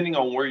depending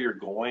on where you're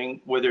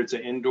going, whether it's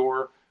an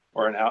indoor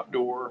or an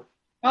outdoor?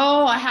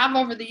 Oh, I have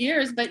over the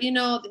years, but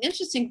the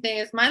interesting thing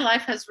is my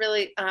life has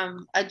really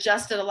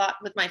adjusted a lot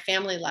with my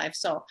family life.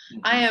 So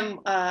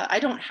I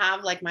don't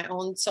have my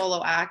own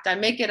solo act. I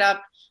make it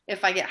up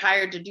if I get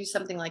hired to do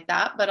something like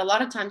that. But a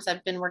lot of times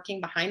I've been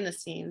working behind the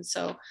scenes.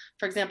 So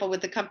for example,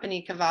 with the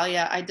company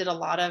Cavalia, I did a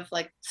lot of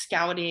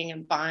scouting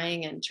and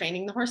buying and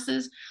training the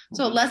horses.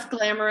 So less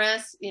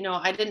glamorous,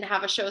 I didn't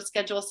have a show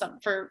schedule.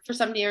 For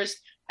some years,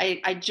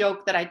 I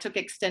joke that I took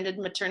extended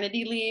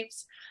maternity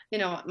leaves.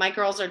 My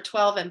girls are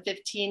 12 and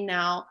 15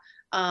 now.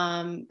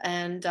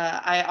 And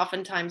I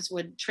oftentimes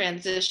would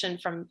transition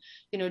from,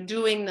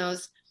 doing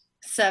those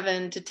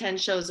 7 to 10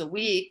 shows a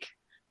week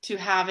to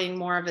having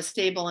more of a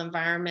stable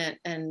environment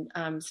and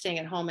staying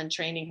at home and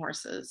training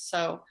horses.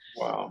 So,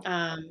 wow.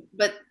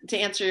 But to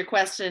answer your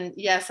question,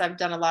 yes, I've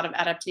done a lot of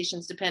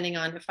adaptations depending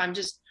on if I'm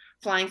just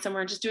flying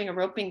somewhere and just doing a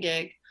roping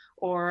gig,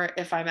 or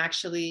if I'm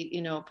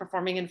actually,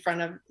 performing in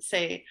front of,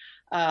 say,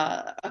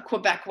 a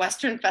Quebec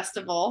Western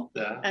Festival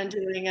and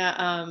doing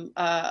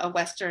a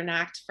Western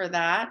act for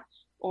that,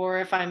 or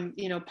if I'm,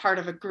 part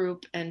of a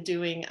group and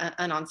doing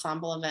an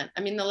ensemble event.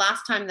 I mean, the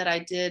last time that I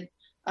did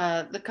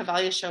the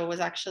Cavalia show was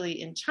actually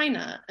in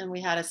China, and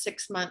we had a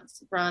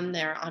 6-month run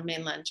there on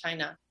mainland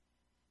China.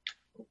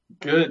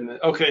 Good.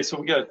 Okay,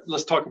 so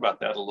let's talk about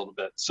that a little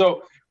bit.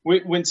 So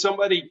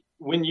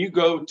when you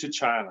go to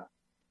China,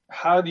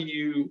 how do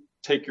you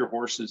take your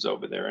horses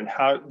over there? And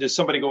how does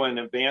somebody go in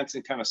advance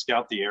and kind of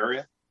scout the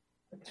area?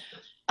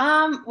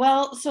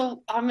 Well,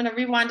 so I'm going to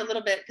rewind a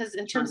little bit, because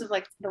in terms of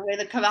like the way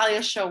the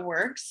Cavalia show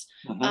works,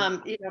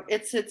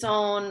 it's its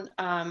own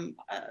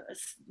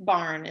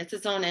barn, it's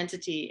its own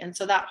entity. And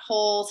so that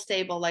whole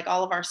stable, like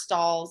all of our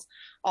stalls,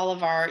 all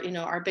of our,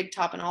 our big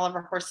top and all of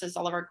our horses,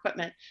 all of our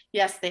equipment,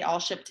 yes, they all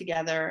ship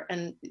together.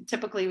 And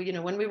typically,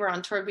 when we were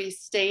on tour, we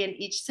stay in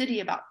each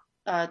city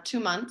about 2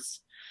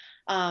 months.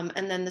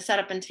 And then the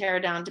setup and tear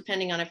down,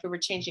 depending on if we were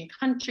changing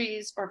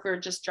countries or if we were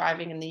just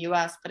driving in the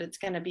US, but it's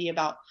going to be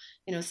about,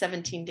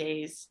 17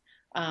 days,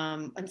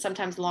 and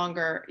sometimes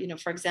longer.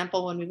 For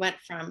example, when we went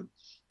from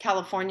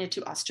California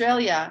to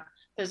Australia,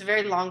 there's a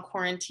very long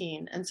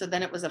quarantine. And so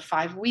then it was a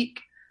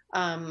 5-week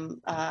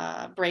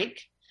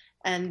break.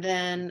 And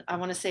then I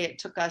want to say it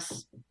took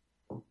us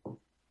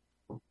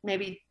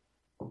maybe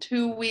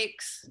 2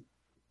 weeks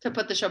to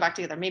put the show back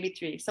together, maybe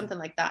 3, something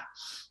like that.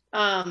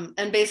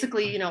 And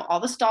basically, all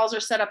the stalls are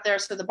set up there.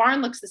 So the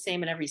barn looks the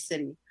same in every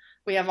city.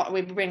 We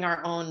bring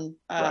our own,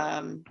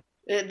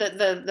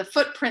 the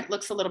footprint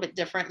looks a little bit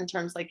different in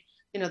terms like,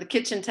 the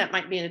kitchen tent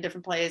might be in a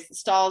different place, the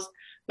stalls,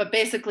 but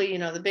basically,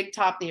 the big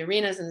top, the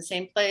arena is in the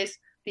same place.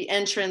 The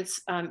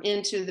entrance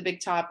into the big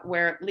top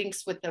where it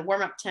links with the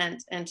warm-up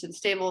tent and to the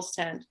stables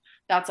tent,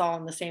 that's all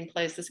in the same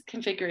place. The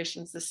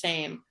configuration is the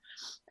same.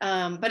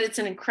 But it's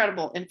an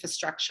incredible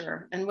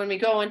infrastructure. And when we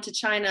go into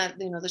China,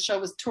 the show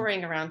was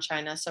touring around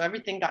China, so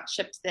everything got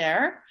shipped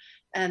there.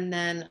 And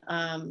then,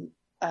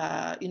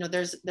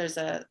 there's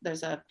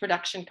a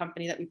production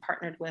company that we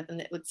partnered with, and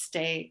it would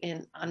stay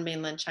on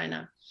mainland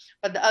China.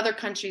 But the other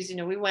countries,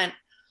 we went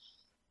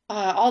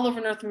all over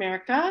North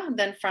America.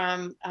 Then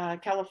from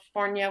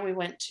California, we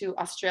went to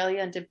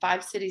Australia and did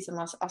 5 cities in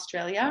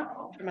Australia.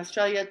 From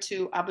Australia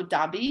to Abu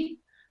Dhabi.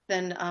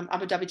 Then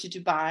Abu Dhabi to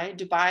Dubai,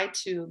 Dubai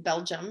to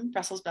Belgium,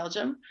 Brussels,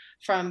 Belgium,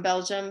 from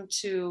Belgium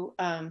to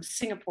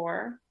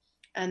Singapore.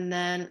 And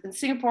then in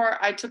Singapore,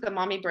 I took a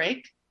mommy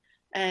break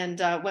and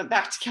went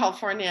back to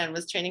California and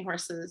was training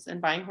horses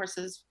and buying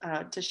horses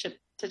to ship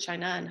to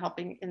China and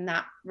helping in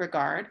that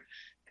regard.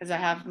 Because I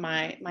have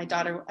my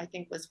daughter, I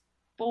think was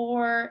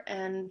 4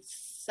 and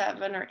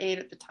 7 or 8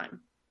 at the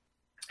time.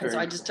 And so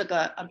I just took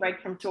a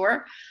break from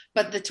tour,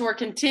 but the tour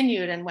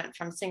continued and went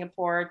from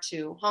Singapore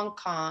to Hong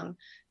Kong,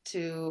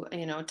 to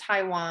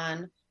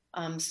Taiwan,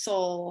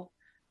 Seoul,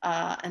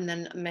 and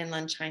then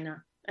mainland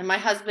China. And my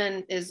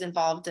husband is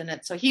involved in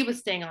it, so he was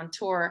staying on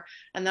tour,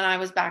 and then I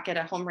was back at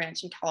a home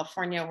ranch in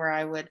California where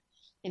I would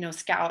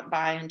scout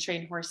by and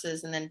train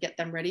horses and then get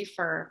them ready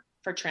for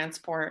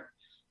transport,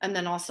 and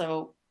then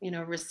also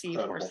receive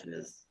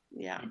horses.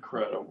 Yeah,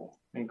 incredible.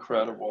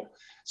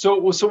 So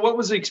what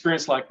was the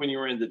experience like when you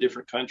were in the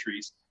different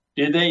countries?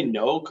 Did they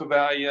know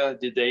Cavalia?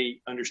 Did they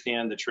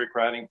understand the trick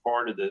riding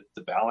part of the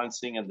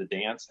balancing and the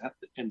dance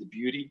and the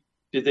beauty?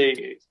 Did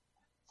they?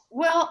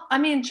 Well, I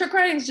mean, trick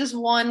riding is just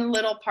one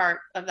little part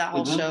of that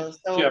whole show.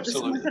 So this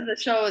much of the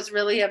show is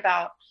really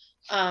about,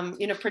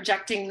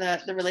 projecting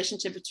the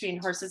relationship between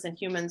horses and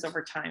humans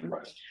over time.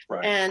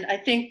 Right. And I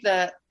think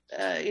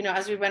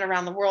as we went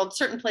around the world,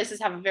 certain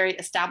places have a very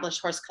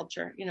established horse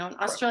culture. In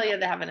Australia,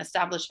 they have an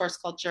established horse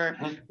culture.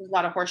 There's a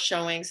lot of horse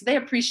showing, so they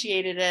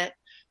appreciated it.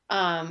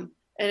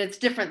 And it's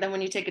different than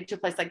when you take it to a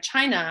place like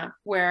China,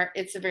 where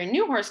it's a very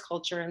new horse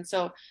culture. And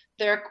so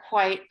they're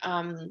quite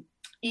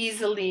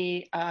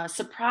easily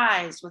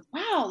surprised with,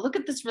 wow, look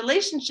at this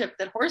relationship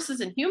that horses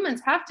and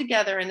humans have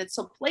together. And it's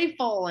so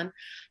playful. And,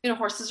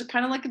 horses are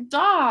kind of like a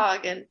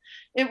dog. And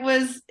it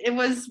was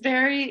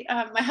very,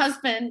 my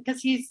husband,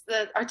 because he's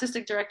the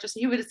artistic director,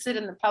 so he would sit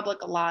in the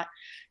public a lot.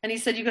 And he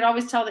said, you could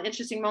always tell the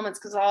interesting moments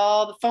because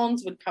all the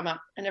phones would come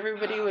up and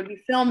everybody would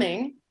be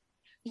filming.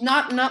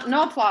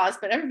 No applause,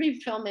 but everybody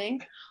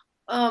filming.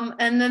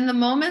 And then the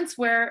moments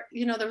where,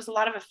 there was a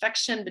lot of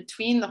affection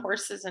between the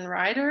horses and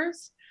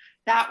riders,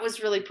 that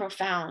was really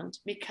profound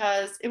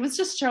because it was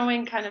just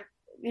showing kind of,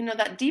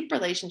 that deep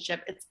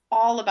relationship. It's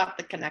all about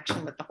the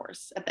connection with the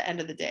horse at the end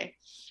of the day.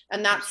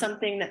 And that's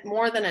something that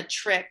more than a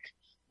trick,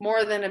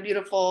 more than a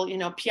beautiful,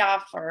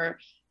 piaffe or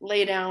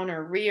lay down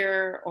or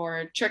rear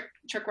or trick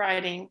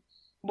riding,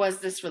 was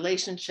this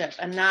relationship.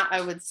 And that,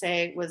 I would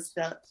say, was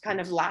the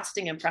kind of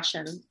lasting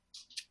impression.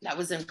 That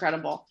was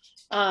incredible.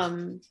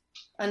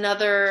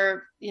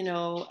 Another,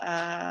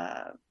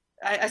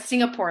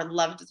 Singapore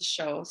loved the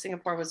show.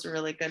 Singapore was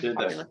really good.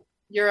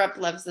 Europe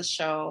loves the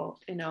show.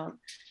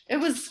 It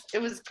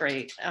was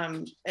great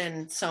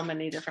in so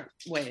many different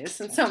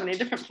ways, in so many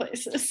different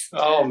places.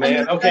 Oh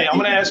man. Okay, I'm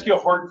going to ask you a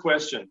hard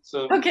question.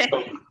 So I'm going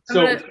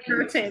to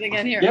rotate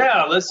again here.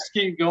 Yeah, let's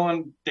keep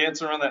going,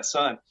 dancing around that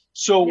sun.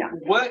 So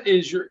what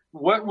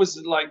was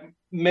it like?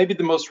 Maybe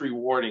the most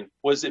rewarding?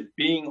 Was it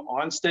being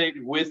on stage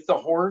with the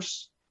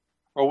horse,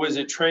 or was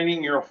it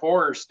training your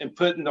horse and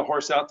putting the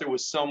horse out there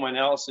with someone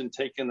else and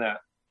taking that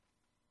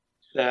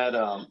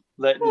letting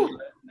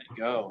it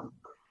go?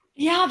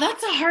 Yeah,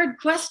 that's a hard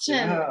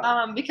question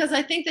because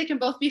I think they can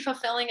both be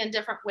fulfilling in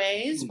different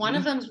ways. One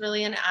of them is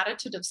really an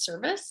attitude of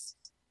service.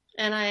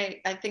 And I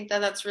think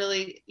that's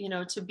really,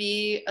 to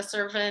be a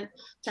servant,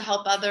 to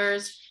help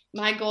others.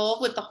 my goal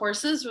with the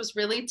horses was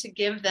really to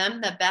give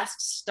them the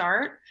best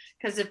start,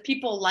 because if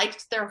people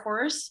liked their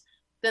horse,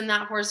 then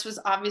that horse was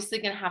obviously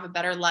going to have a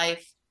better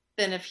life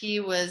than if he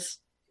was,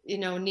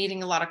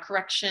 needing a lot of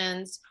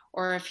corrections,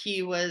 or if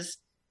he was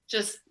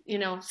just,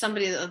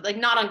 somebody like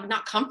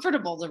not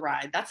comfortable to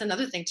ride. That's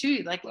another thing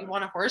too. Like, you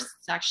want a horse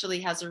that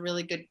actually has a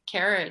really good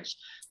carriage,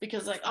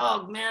 because like,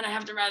 oh man, I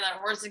have to ride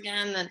that horse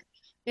again. And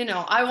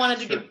I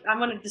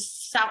wanted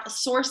to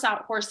source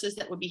out horses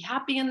that would be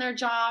happy in their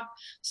job,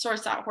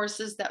 source out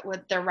horses that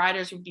their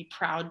riders would be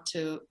proud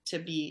to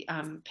be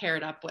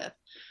paired up with.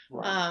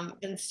 Right.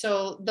 And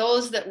so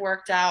those that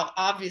worked out,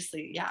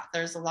 obviously, yeah,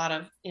 there's a lot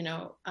of,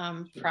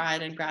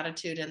 pride and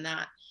gratitude in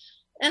that.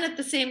 And at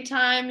the same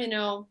time,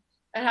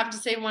 I'd have to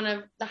say one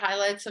of the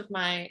highlights of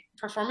my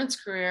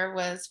performance career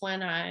was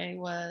when I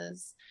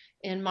was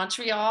in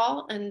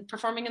Montreal and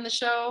performing in the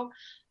show.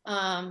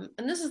 And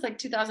this is like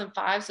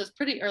 2005, so it's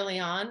pretty early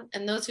on.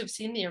 And those who've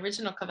seen the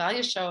original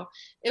Cavalier show,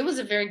 it was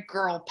a very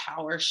girl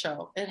power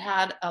show. It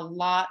had a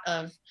lot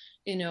of,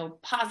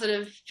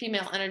 positive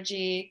female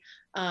energy,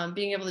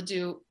 being able to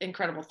do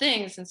incredible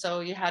things. And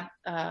so you had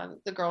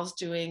the girls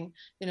doing,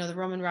 the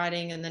Roman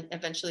riding, and then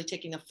eventually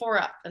taking the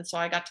 4-up. And so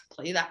I got to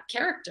play that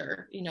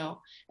character,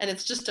 and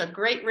it's just a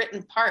great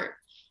written part.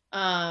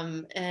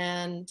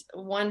 And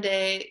one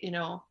day,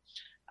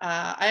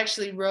 I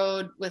actually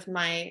rode with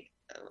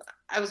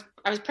I was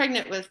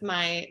pregnant with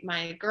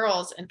my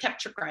girls and kept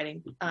trick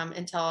riding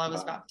until I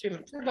was about 3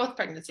 months for both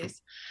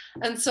pregnancies.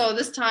 And so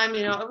this time,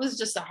 it was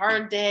just a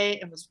hard day.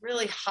 It was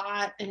really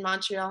hot in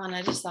Montreal, and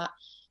I just thought,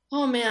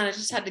 oh man, I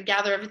just had to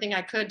gather everything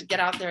I could to get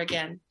out there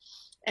again.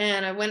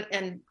 And I went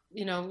and,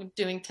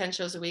 doing 10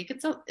 shows a week.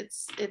 It's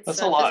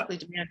That's a lot.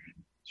 Physically demanding.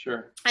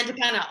 Sure. And to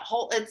kind of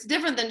it's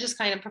different than just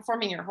kind of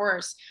performing your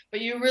horse, but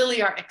you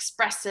really are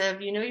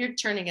expressive. You're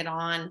turning it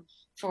on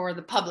for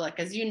the public,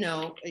 as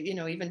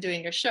even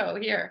doing your show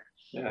here.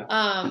 Yeah.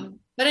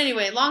 But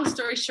anyway, long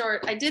story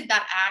short, I did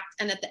that act,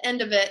 and at the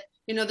end of it,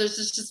 there's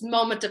just this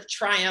moment of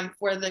triumph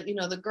where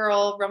the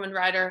girl Roman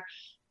rider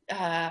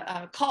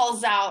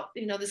calls out,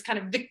 this kind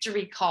of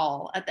victory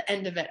call at the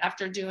end of it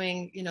after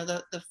doing,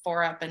 the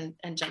 4-up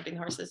and jumping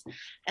horses.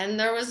 And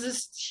there was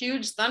this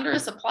huge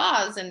thunderous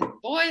applause, and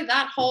boy,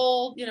 that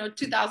whole,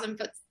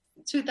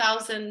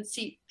 2,000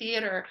 seat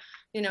theater,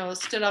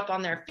 stood up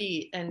on their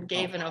feet and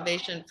gave an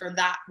ovation for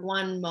that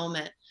one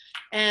moment.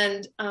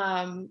 And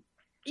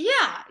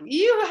yeah,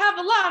 you have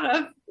a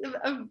lot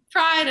of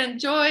pride and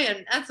joy,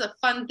 and that's a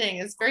fun thing.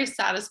 It's very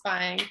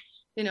satisfying,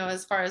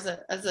 as far as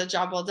a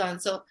job well done.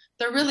 So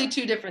they're really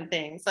two different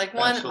things. Like,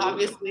 one Absolutely.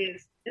 Obviously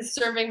is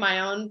serving my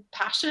own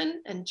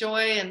passion and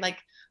joy, and like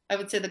I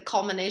would say the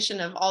culmination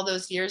of all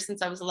those years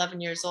since I was 11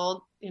 years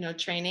old,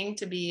 training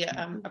to be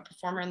a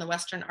performer in the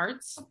Western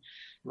arts.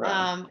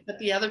 Right. But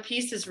the other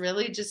piece is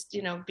really just,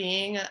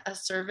 being a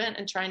servant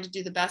and trying to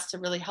do the best to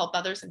really help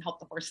others and help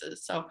the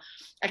horses. So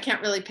I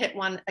can't really pit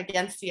one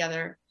against the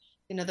other.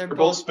 They're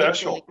both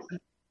special.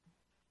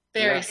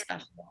 Very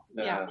special.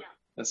 Yeah.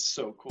 That's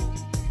so cool.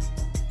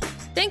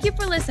 Thank you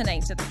for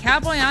listening to the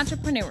Cowboy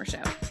Entrepreneur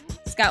Show.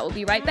 Scott will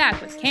be right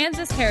back with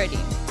Kansas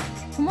Harridan.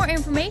 For more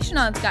information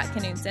on Scott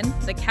Knudsen,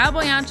 the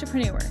Cowboy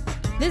Entrepreneur,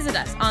 visit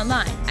us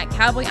online at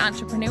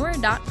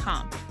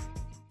cowboyentrepreneur.com.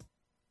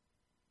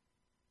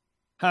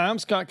 Hi, I'm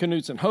Scott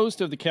Knudsen,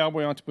 host of the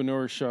Cowboy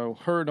Entrepreneur Show,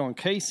 heard on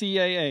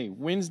KCAA,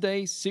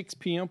 Wednesdays, 6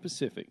 p.m.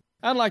 Pacific.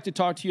 I'd like to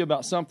talk to you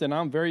about something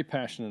I'm very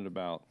passionate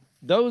about.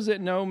 Those that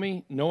know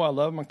me know I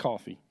love my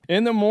coffee.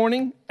 In the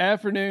morning,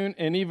 afternoon,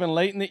 and even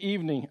late in the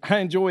evening, I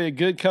enjoy a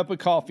good cup of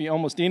coffee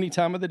almost any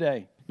time of the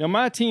day. Now,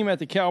 my team at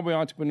the Cowboy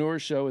Entrepreneur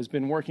Show has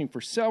been working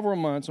for several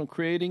months on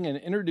creating and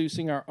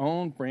introducing our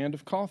own brand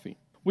of coffee.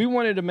 We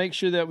wanted to make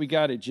sure that we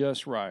got it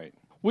just right.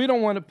 We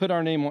don't want to put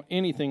our name on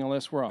anything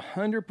unless we're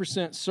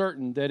 100%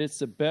 certain that it's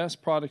the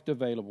best product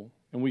available,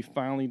 and we've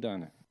finally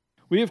done it.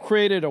 We have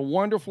created a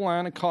wonderful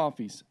line of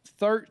coffees,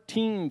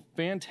 13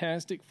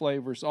 fantastic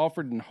flavors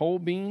offered in whole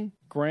bean,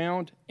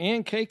 ground,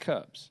 and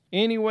K-Cups,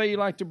 any way you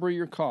like to brew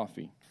your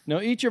coffee.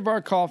 Now, each of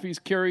our coffees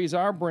carries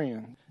our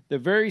brand, the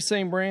very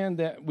same brand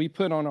that we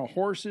put on our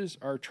horses,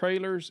 our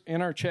trailers,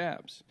 and our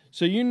chaps.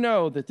 So you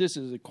know that this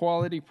is a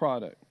quality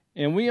product.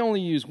 And we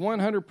only use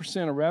 100%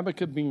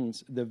 Arabica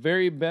beans, the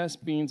very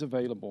best beans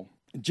available.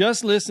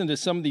 Just listen to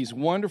some of these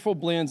wonderful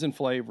blends and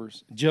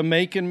flavors.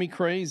 Jamaican Me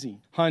Crazy,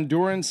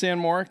 Honduran San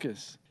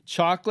Marcos,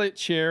 Chocolate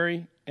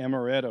Cherry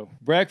Amaretto,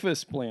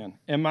 Breakfast Blend,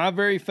 and my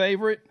very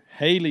favorite,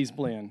 Haley's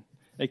Blend.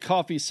 A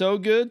coffee so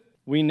good,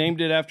 we named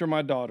it after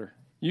my daughter.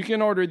 You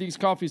can order these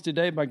coffees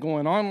today by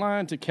going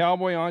online to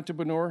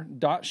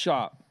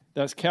cowboyentrepreneur.shop.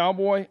 That's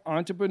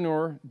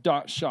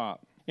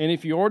cowboyentrepreneur.shop. And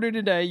if you order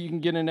today, you can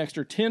get an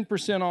extra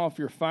 10% off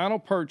your final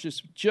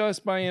purchase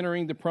just by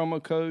entering the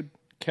promo code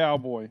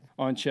COWBOY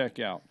on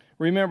checkout.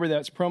 Remember,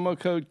 that's promo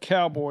code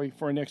COWBOY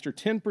for an extra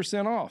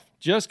 10% off.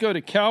 Just go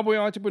to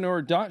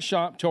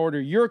cowboyentrepreneur.shop to order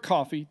your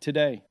coffee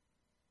today.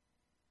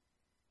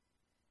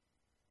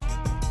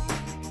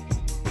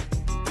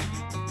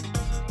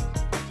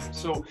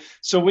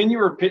 So when you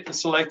were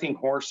selecting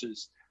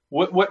horses,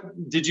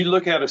 What did you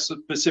look at a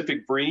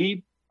specific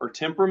breed or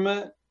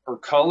temperament or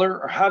color,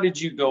 or how did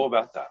you go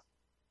about that?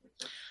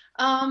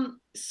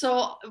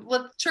 So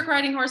with trick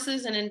riding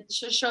horses and in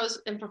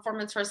shows and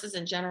performance horses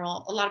in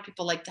general, a lot of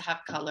people like to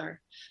have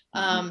color.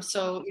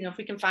 So, if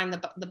we can find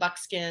the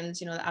buckskins,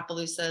 the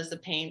Appaloosas, the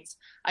paints,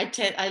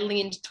 I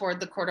leaned toward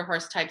the quarter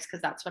horse types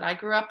because that's what I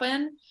grew up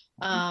in.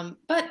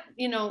 But,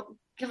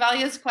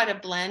 Cavalia is quite a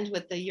blend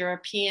with the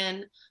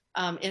European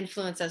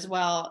influence as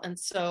well. And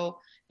so,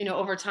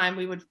 over time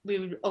we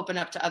would open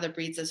up to other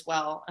breeds as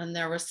well. And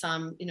there were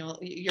some,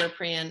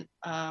 European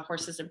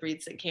horses and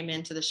breeds that came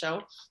into the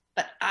show.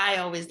 But I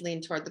always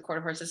leaned toward the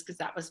quarter horses because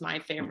that was my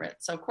favorite.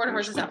 So quarter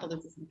horses,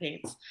 Appaloosas, and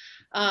paints.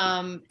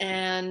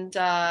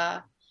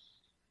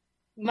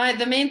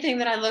 The main thing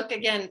that I look,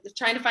 again, is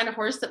trying to find a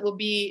horse that will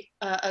be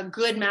a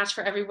good match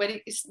for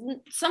everybody.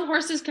 Some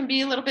horses can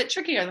be a little bit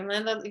trickier than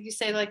that. You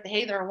say like,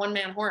 hey, they're a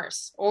one-man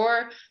horse,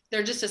 or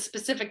they're just a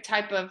specific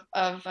type of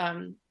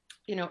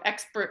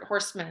expert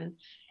horseman.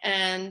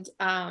 And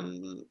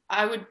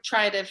I would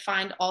try to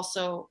find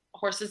also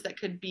horses that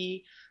could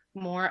be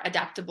more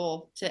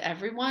adaptable to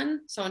everyone.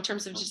 So in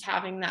terms of just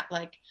having that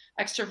like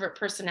extrovert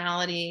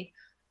personality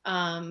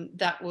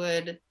that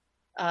would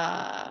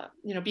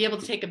be able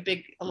to take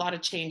a lot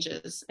of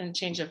changes and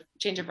change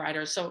of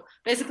riders. So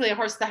basically a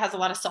horse that has a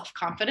lot of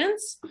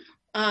self-confidence.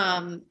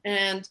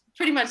 And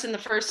pretty much in the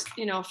first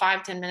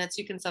 5-10 minutes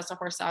you can suss a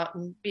horse out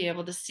and be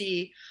able to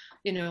see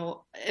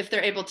if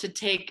they're able to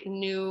take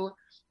new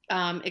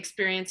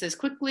experiences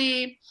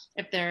quickly,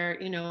 if they're,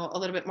 a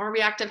little bit more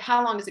reactive,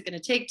 how long is it going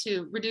to take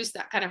to reduce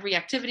that kind of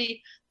reactivity?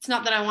 It's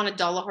not that I want to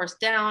dull a horse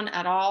down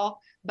at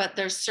all, but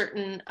there's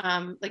certain,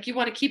 you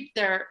want to keep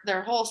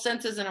their whole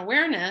senses and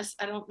awareness.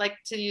 I don't like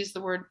to use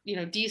the word,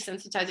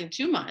 desensitizing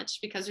too much,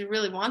 because we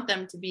really want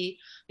them to be,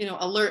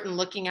 alert and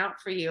looking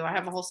out for you. I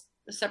have a whole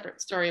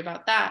separate story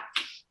about that.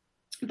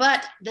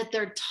 But that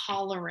they're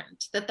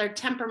tolerant, that their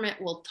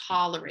temperament will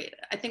tolerate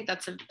it. I think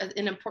that's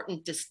an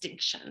important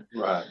distinction.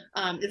 Right.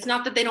 It's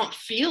not that they don't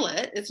feel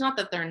it. It's not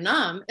that they're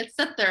numb. It's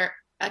that they're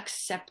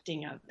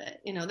accepting of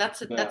it.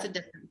 That's a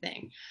different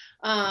thing.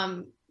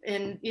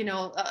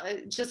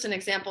 Just an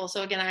example.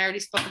 So again, I already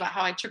spoke about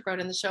how I trick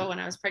rode in the show when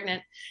I was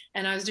pregnant,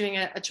 and I was doing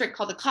a trick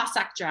called the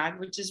Cossack drag,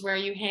 which is where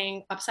you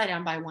hang upside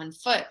down by one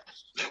foot.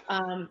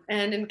 And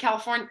in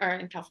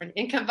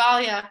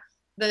Cavalia,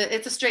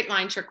 it's a straight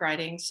line trick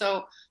riding.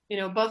 So,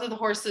 both of the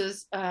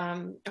horses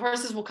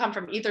will come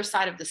from either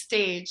side of the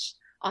stage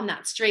on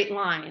that straight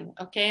line.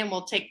 Okay. And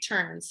we'll take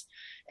turns.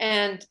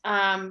 And,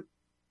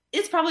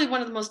 it's probably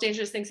one of the most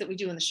dangerous things that we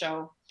do in the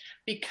show,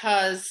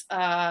 because,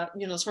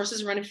 those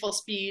horses are running full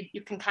speed.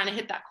 You can kind of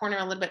hit that corner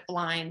a little bit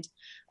blind,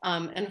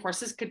 and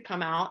horses could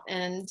come out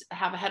and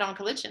have a head-on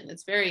collision.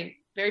 It's very,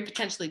 very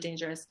potentially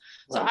dangerous.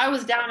 Right. So I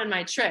was down in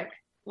my trick,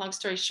 long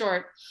story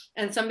short,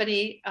 and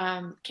somebody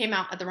came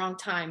out at the wrong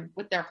time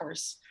with their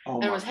horse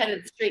and was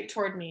headed straight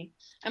toward me.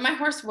 And my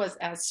horse was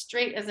as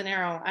straight as an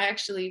arrow. I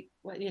actually,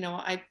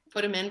 I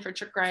put him in for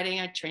trick riding.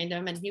 I trained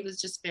him, and he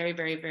was just very,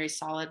 very, very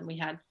solid. And we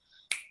had,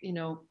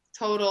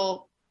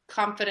 total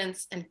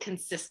confidence and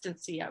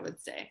consistency, I would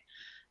say.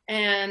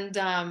 And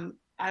I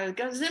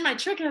was in my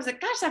trick, and I was like,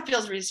 gosh, that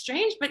feels really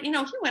strange. But, he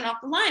went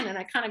off the line, and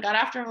I kind of got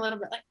after him a little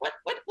bit, like, what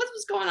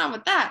was going on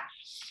with that?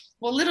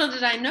 Well, little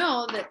did I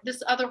know that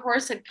this other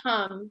horse had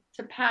come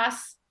to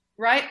pass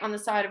right on the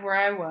side of where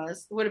I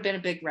was. It would have been a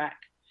big wreck.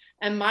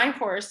 And my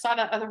horse saw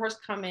that other horse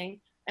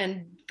coming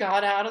and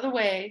got out of the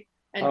way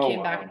and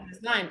came back in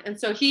his line. And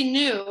so he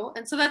knew.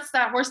 And so that's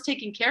that horse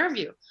taking care of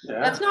you. Yeah.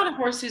 That's not a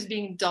horse who's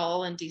being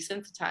dull and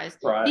desensitized.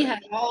 Right. He had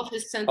all of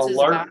his senses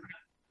back,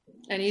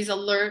 and he's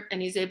alert,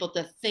 and he's able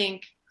to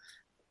think.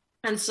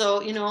 And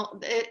so,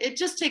 it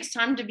just takes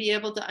time to be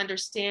able to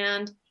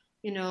understand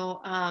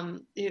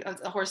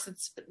a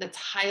horse that's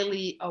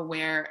highly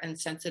aware and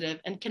sensitive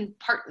and can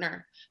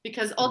partner,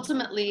 because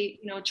ultimately,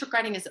 trick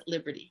riding is at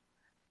liberty.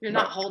 You're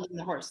not holding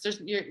the horse.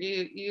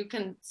 You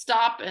can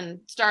stop and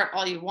start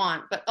all you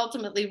want, but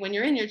ultimately when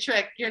you're in your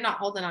trick, you're not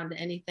holding on to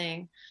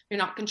anything. You're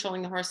not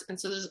controlling the horse. And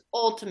so there's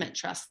ultimate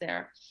trust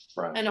there.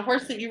 Right. And a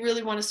horse that you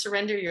really want to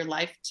surrender your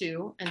life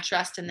to and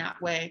trust in that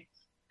way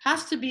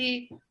has to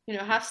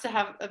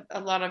have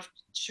a lot of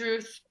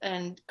truth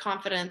and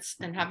confidence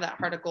and have that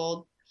heart of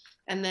gold.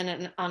 And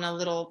then on a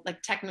little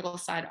technical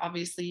side,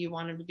 obviously you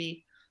want him to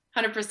be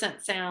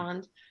 100%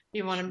 sound.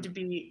 You want him to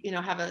be,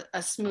 have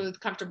a smooth,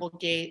 comfortable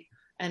gait.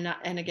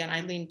 And again,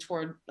 I lean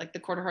toward the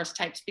quarter horse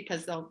types,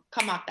 because they'll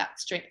come off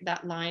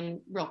that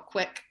line real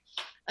quick.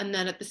 And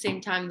then at the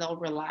same time, they'll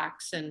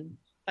relax, and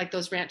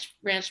those ranch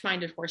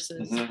minded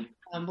horses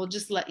will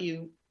just let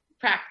you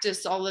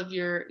practice all of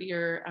your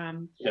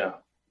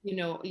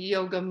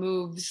yoga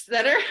moves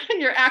that are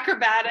your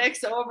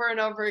acrobatics over and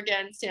over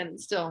again, standing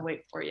still and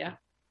wait for you.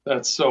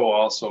 That's so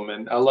awesome.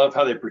 And I love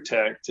how they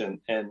protect and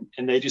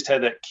they just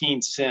have that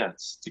keen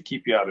sense to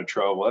keep you out of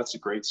trouble. That's a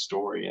great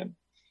story. And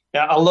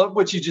yeah, I love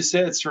what you just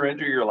said,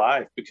 surrender your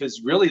life,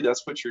 because really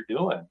that's what you're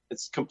doing.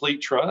 It's complete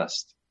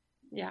trust.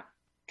 Yeah.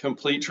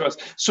 Complete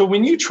trust. So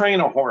when you train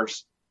a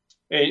horse,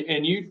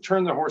 and you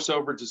turn the horse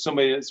over to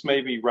somebody that's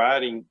maybe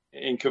riding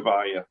in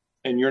Cavalla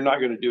and you're not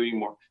going to do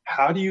anymore,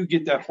 how do you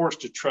get that horse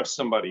to trust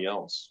somebody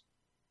else?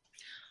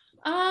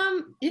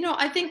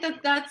 I think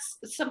that's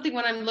something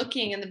when I'm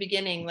looking in the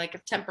beginning, like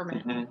of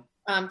temperament,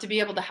 to be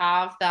able to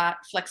have that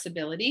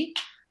flexibility.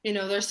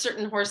 There's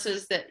certain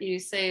horses that you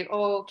say,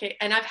 oh, okay.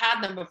 And I've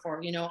had them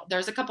before.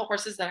 There's a couple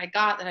horses that I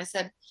got that I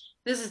said,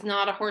 this is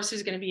not a horse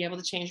who's going to be able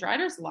to change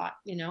riders a lot.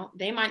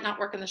 They might not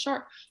work in the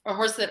short, or a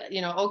horse that,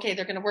 okay,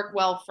 they're going to work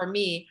well for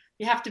me.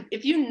 You have to,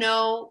 if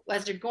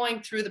as you're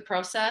going through the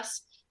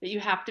process, that you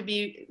have to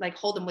be like,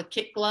 hold them with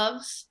kit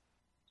gloves.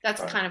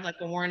 That's kind of like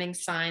a warning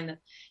sign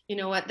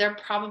that, they're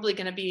probably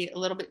going to be a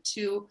little bit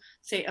too,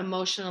 say,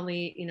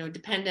 emotionally,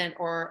 dependent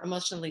or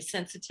emotionally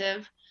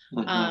sensitive,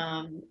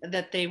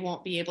 that they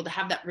won't be able to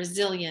have that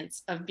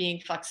resilience of being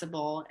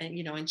flexible and,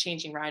 and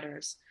changing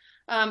riders.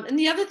 And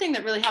the other thing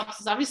that really helps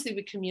is obviously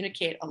we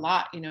communicate a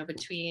lot,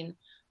 between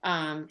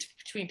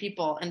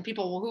people, and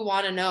people who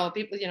want to know.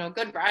 People,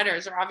 good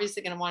riders are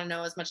obviously going to want to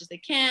know as much as they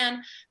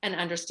can and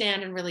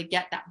understand and really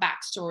get that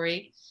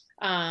backstory.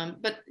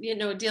 But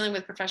dealing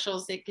with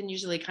professionals, they can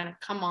usually kind of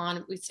come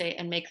on, we say,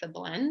 and make the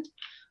blend.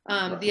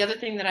 The other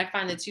thing that I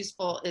find that's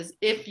useful is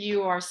if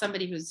you are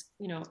somebody who's,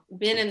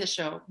 been in the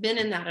show, been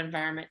in that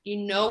environment,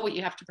 what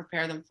you have to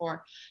prepare them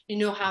for,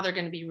 how they're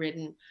going to be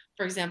ridden.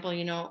 For example,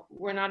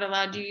 we're not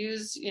allowed to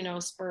use,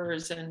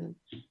 spurs, and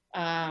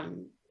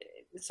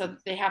so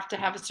they have to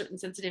have a certain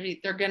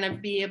sensitivity. They're going to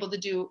be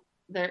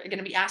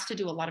asked to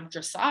do a lot of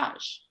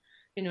dressage.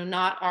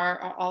 Not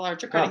all our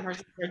trick riding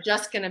horses. They're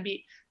just going to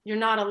be, you're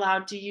not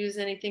allowed to use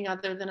anything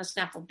other than a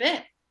snaffle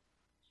bit.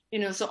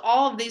 So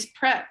all of these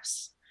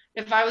preps,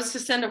 if I was to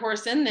send a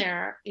horse in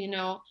there,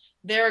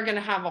 they're going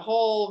to have a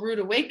whole rude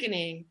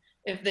awakening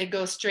if they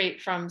go straight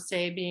from,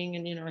 say, being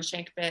in, a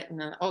shank bit and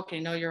then,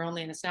 okay, no, you're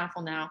only in a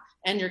snaffle now,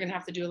 and you're going to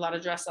have to do a lot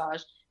of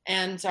dressage.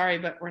 And sorry,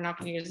 but we're not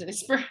going to use any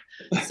spur.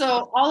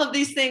 So all of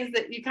these things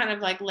that you kind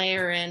of like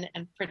layer in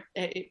and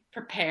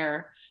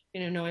prepare,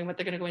 knowing what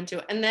they're going to go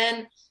into. And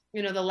then,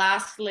 the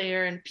last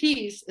layer and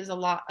piece is a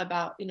lot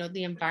about,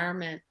 the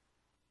environment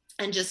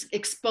and just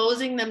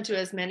exposing them to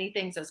as many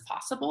things as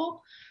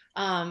possible.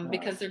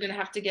 Because they're going to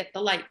have to get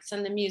the lights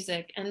and the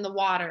music and the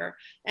water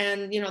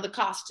and, the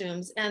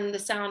costumes and the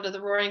sound of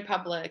the roaring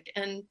public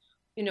and,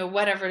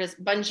 whatever it is,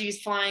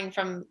 bungees flying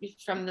from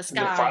the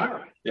sky. The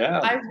fire. Yeah.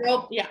 I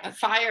rope. Yeah.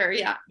 Fire.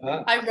 Yeah.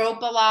 I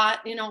rope a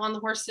lot, on the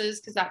horses,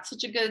 because that's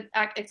such a good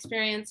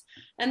experience.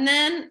 And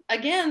then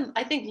again,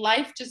 I think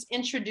life just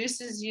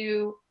introduces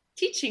you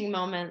teaching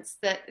moments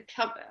that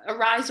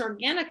arise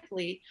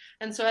organically.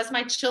 And so as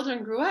my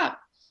children grew up,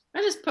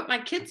 I just put my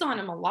kids on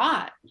them a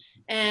lot.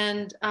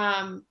 And,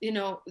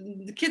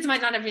 the kids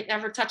might not have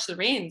ever touched the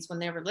reins when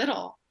they were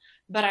little,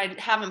 but I'd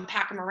have them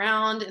pack them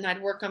around and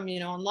I'd work them,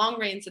 on long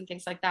reins and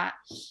things like that.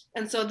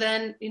 And so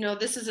then,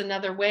 this is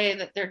another way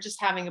that they're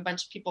just having a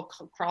bunch of people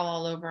crawl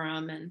all over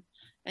them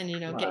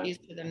and get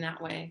used to them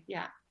that way.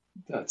 Yeah.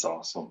 That's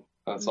awesome.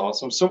 That's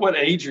awesome. So what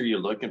age are you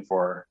looking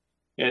for?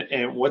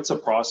 And what's the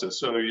process?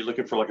 So are you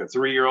looking for like a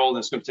 3-year-old and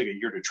it's going to take a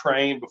year to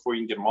train before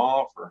you can get them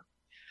off, or?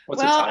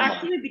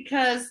 Actually,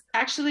 because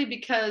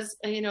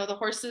the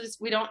horses,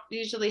 we don't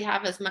usually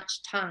have as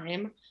much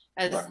time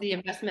as the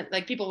investment.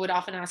 Like people would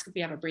often ask if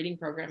we have a breeding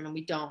program, and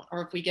we don't,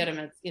 or if we get them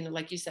at,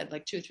 like you said,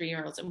 like 2 or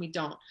 3-year-olds, and we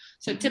don't.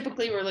 So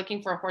typically we're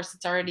looking for a horse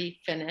that's already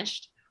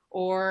finished,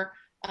 or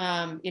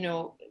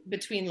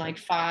between like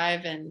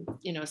 5 and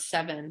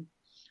 7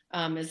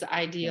 is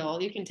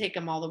ideal. You can take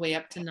them all the way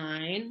up to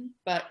 9,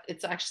 but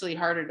it's actually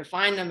harder to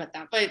find them at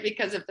that point,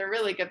 because if they're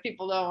really good,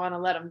 people don't want to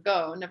let them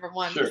go. Number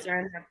one, because they're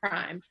in their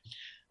prime.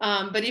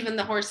 But even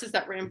the horses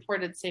that were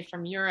imported, say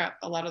from Europe,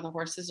 a lot of the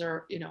horses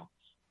are,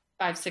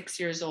 5-6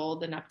 years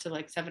old and up to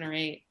like 7 or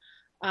 8.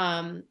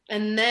 And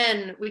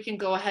then we can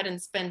go ahead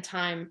and spend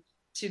time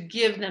to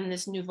give them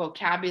this new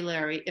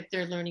vocabulary if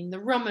they're learning the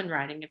Roman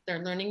riding, if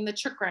they're learning the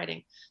trick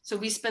riding. So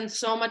we spend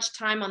so much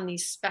time on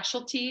these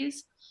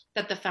specialties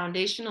that the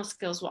foundational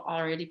skills will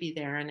already be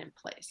there and in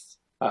place.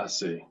 I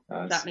see.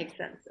 That makes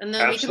sense. And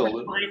then we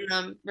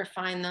can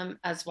refine them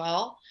as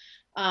well.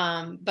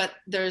 But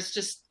there's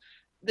just,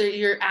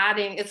 you're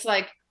adding, it's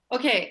like,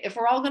 okay, if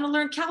we're all going to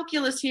learn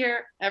calculus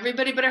here,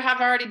 everybody better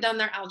have already done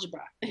their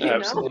algebra.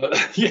 Absolutely.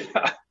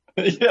 Yeah.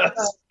 Yes.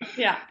 So,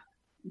 yeah.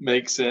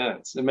 Makes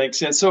sense. It makes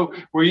sense. So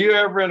were you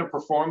ever in a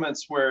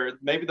performance where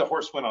maybe the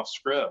horse went off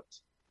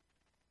script?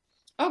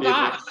 Oh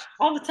gosh,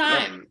 all the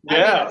time.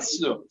 Yeah.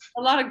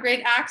 A lot of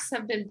great acts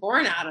have been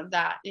born out of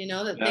that,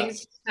 that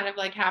things kind of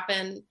like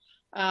happen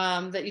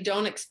that you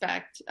don't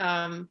expect.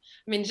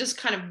 Just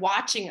kind of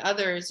watching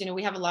others,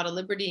 we have a lot of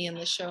liberty in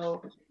the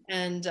show.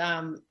 And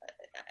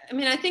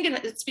I think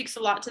it speaks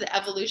a lot to the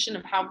evolution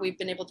of how we've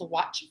been able to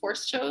watch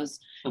horse shows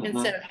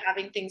instead of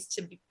having things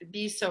to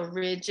be so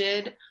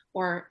rigid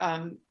or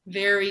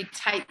very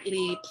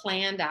tightly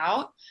planned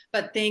out,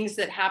 but things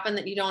that happen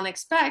that you don't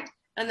expect.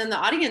 And then the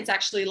audience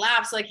actually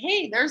laughs like,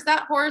 hey, there's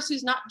that horse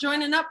who's not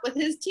joining up with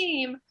his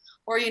team.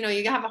 Or,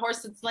 you have a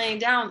horse that's laying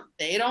down,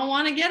 they don't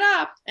want to get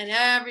up, and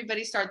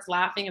everybody starts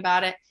laughing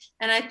about it.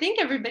 And I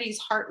think everybody's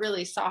heart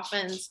really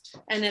softens,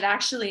 and it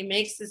actually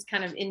makes this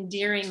kind of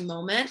endearing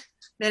moment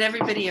that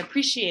everybody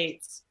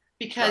appreciates,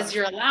 because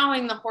you're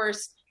allowing the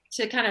horse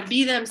to kind of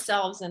be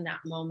themselves in that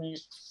moment.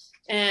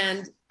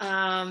 And,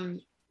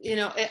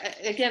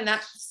 again,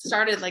 that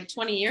started like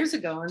 20 years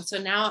ago. And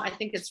so now I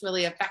think it's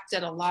really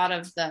affected a lot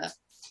of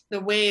the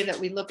way that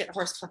we look at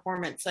horse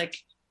performance. Like,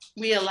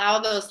 we allow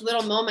those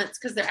little moments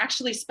because they're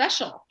actually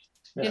special.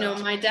 Yeah.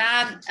 My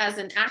dad, as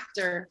an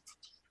actor,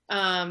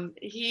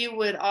 he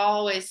would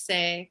always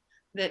say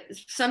that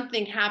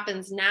something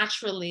happens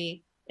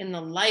naturally in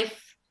the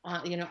life,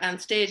 on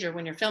stage, or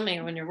when you're filming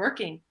or when you're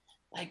working,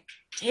 like,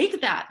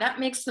 take that. That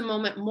makes the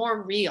moment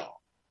more real.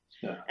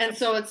 Yeah. And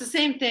so it's the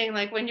same thing,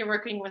 like when you're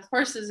working with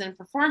horses in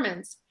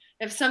performance,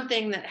 if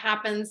something that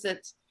happens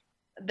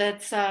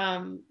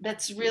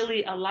that's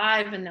really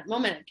alive in that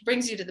moment, it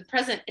brings you to the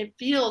present, it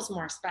feels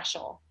more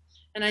special.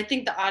 And I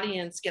think the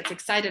audience gets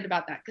excited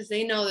about that because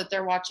they know that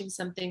they're watching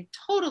something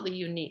totally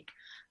unique.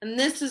 And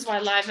this is why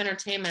live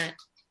entertainment,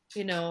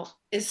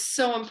 is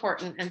so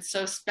important and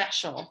so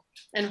special.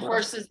 And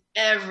horses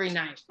every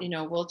night,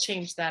 will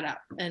change that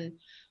up. And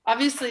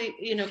obviously,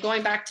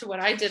 going back to what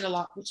I did a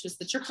lot, which was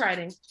the trick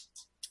riding,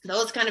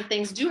 those kind of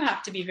things do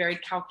have to be very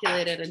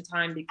calculated in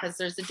time because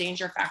there's a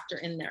danger factor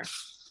in there.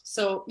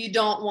 So you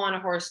don't want a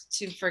horse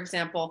to, for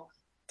example,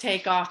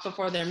 take off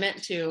before they're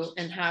meant to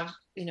and have,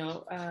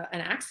 an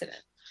accident.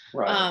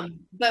 Right.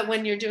 But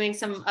when you're doing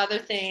some other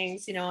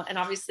things, and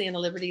obviously in the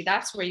Liberty,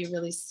 that's where you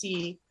really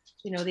see,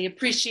 the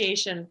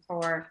appreciation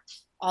for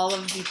all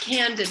of the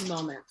candid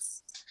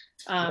moments.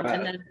 Right.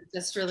 And then it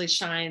just really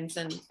shines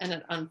and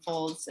it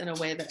unfolds in a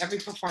way that every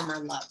performer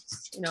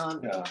loves,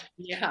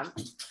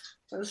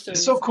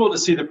 It's so cool to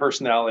see the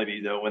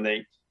personality, though, when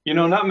they,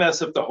 not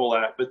mess up the whole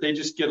act, but they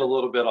just get a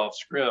little bit off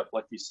script,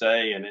 like you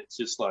say, and it's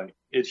just like,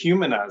 it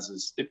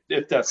humanizes,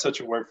 if that's such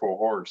a word for a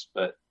horse,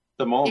 but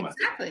the moment.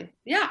 Exactly.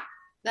 Yeah,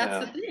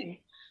 that's the thing.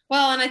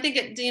 Well, and I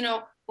think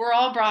we're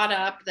all brought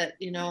up that,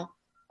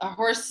 a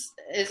horse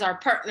is our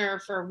partner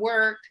for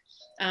work.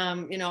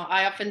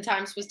 I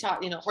oftentimes was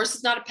taught, horse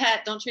is not a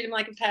pet, don't treat him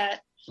like a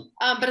pet.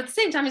 But at the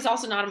same time, he's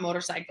also not a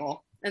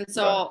motorcycle. And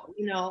so,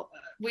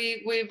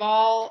 we've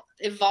all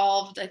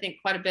evolved, I think,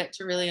 quite a bit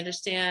to really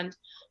understand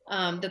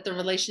that the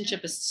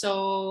relationship is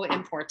so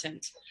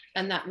important,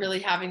 and that really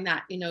having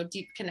that,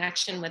 deep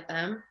connection with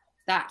them,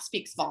 that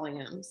speaks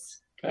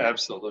volumes.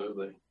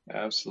 Absolutely.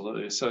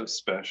 It's so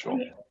special.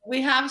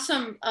 We have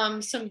some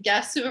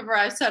guests who have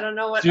arrived, so I don't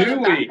know what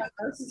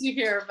horses you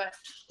hear, but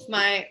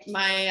my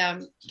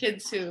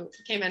kids who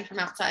came in from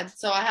outside.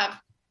 So I have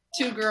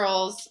 2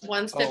 girls,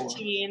 one's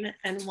 15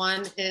 and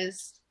one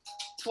is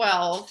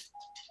 12.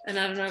 And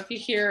I don't know if you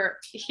hear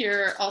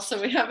also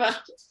we have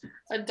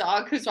a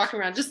dog who's walking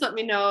around. Just let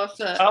me know if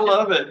I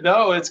love it.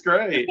 No, it's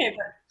great. Okay,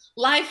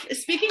 life,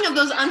 speaking of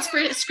those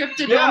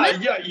unscripted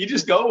moments. Yeah, you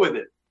just go with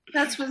it.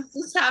 That's what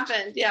just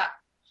happened. Yeah.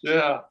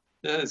 Yeah,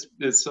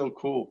 it's so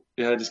cool.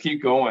 Yeah, just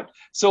keep going.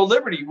 So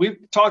Liberty, we've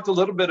talked a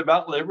little bit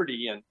about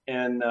Liberty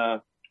and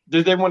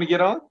did they want to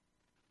get on? Do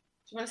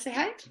you want to say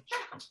hi?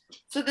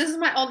 So this is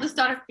my oldest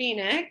daughter,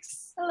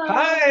 Phoenix. Hello.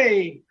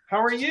 Hi,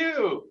 how are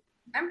you?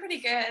 I'm pretty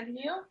good.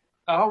 You?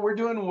 Oh, we're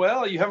doing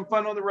well. You having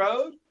fun on the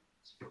road?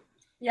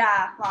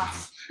 Yeah,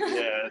 lots.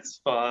 Yeah, it's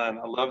fun.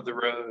 I love the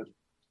road.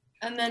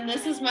 And then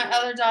this is my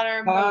other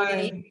daughter,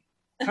 Bodie.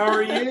 How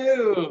are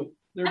you?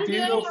 They're I'm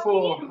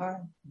beautiful. good. How are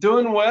you?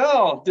 Doing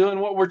well.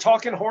 We're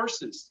talking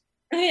horses.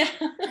 Yeah.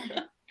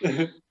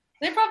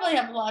 They probably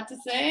have a lot to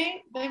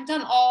say. They've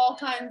done all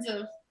kinds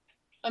of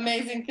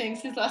amazing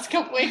things these last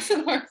couple weeks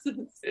with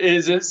horses.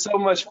 Is it so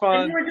much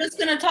fun? And we're just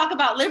going to talk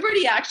about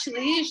Liberty,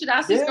 actually. You should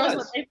ask these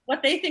girls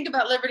what they think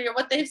about Liberty or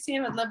what they've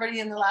seen with Liberty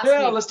in the last week.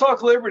 Yeah, let's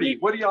talk Liberty.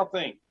 What do y'all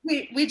think?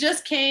 We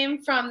just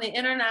came from the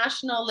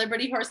International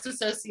Liberty Horse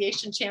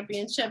Association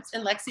Championships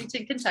in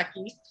Lexington,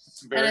 Kentucky.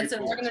 And it's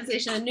an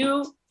organization, a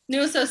new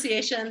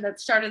association that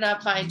started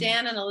up by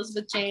Dan and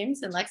Elizabeth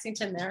James in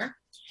Lexington there.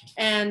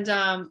 And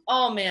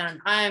oh man,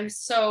 I'm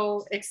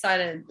so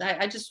excited.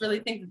 I just really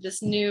think that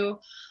this new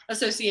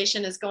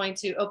association is going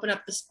to open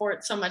up the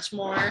sport so much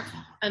more,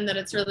 and that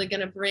it's really going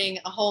to bring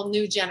a whole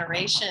new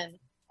generation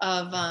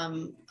of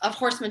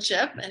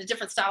horsemanship and a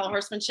different style of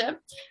horsemanship,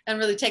 and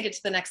really take it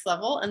to the next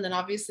level. And then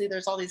obviously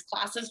there's all these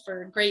classes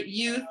for great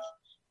youth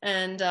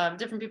and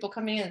different people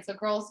coming in. So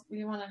girls,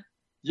 you want to?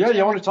 Yeah,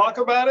 you want to talk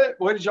about it?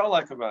 What did y'all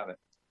like about it?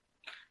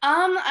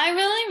 I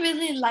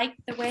really like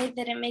the way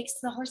that it makes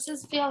the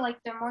horses feel like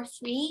they're more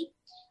free,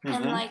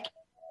 and like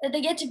that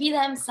they get to be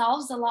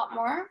themselves a lot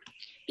more,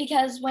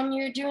 because when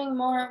you're doing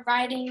more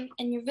riding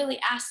and you're really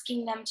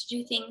asking them to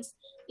do things,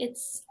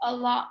 it's a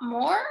lot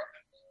more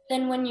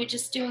than when you're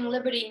just doing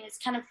Liberty and it's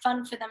kind of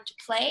fun for them to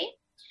play.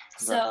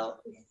 So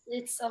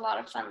it's a lot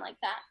of fun like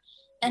that.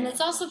 And it's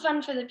also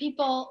fun for the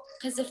people,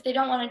 because if they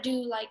don't want to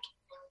do like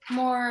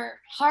more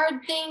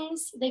hard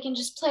things, they can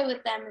just play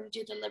with them and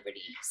do the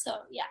Liberty. So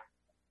yeah.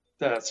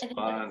 That's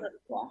fun. Really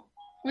cool.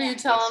 Will you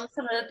tell them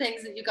some of the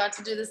things that you got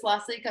to do this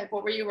last week? Like,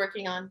 what were you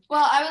working on?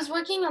 Well, I was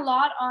working a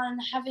lot on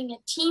having a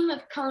team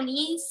of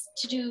ponies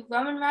to do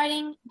Roman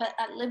riding, but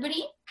at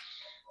Liberty.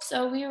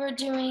 So we were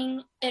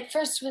doing it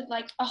first with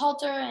like a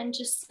halter and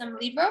just some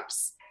lead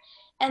ropes.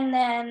 And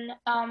then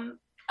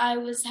I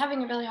was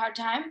having a really hard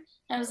time.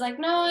 And I was like,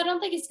 no, I don't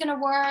think it's going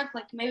to work.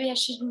 Like, maybe I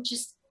shouldn't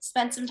just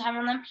spend some time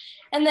on them.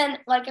 And then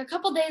like a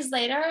couple days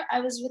later,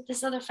 I was with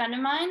this other friend of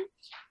mine,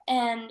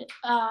 and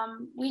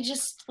we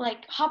just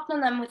like hopped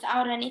on them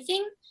without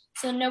anything.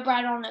 So no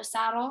bridle, no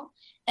saddle.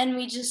 And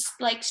we just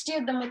like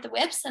steered them with the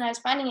whips, and I was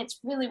finding it's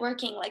really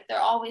working. Like, they're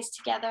always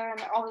together and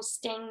they're always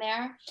staying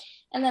there.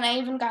 And then I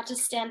even got to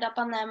stand up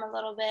on them a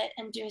little bit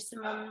and do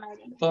some Roman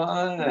riding.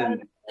 Fun. That was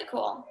really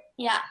cool.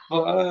 Yeah.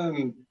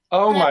 Fun.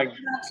 Oh my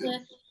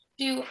God.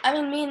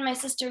 Me and my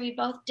sister, we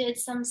both did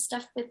some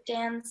stuff with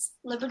Dan's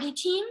Liberty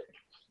team.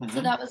 Mm-hmm.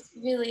 So that was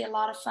really a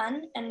lot of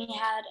fun. And we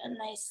had a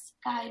nice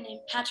guy named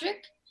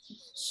Patrick.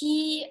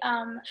 He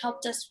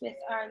helped us with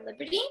our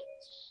Liberty.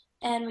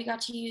 And we got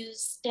to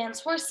use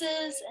Dan's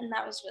horses, and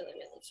that was really,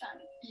 really fun.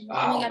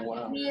 And we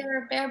got to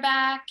clear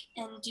bareback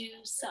and do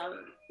some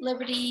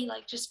Liberty,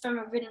 like just from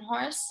a ridden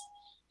horse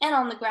and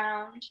on the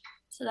ground.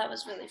 So that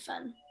was really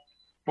fun.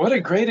 What a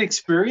great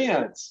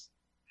experience.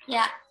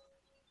 Yeah.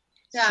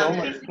 So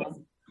much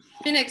fun.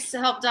 Phoenix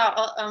helped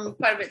out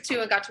quite a bit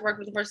too. I got to work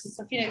with the horses.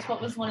 So Phoenix, what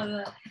was one of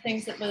the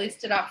things that really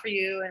stood out for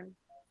you, and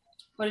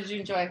what did you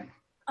enjoy?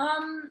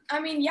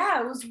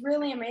 It was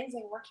really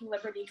amazing working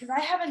Liberty, because I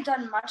haven't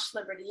done much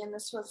Liberty, and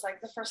this was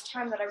like the first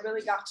time that I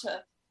really got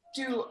to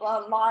do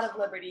a lot of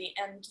Liberty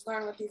and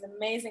learn with these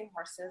amazing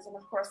horses and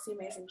of course the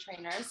amazing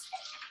trainers.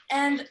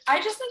 And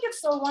I just think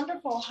it's so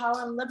wonderful how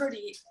in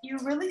Liberty you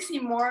really see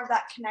more of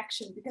that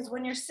connection, because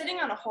when you're sitting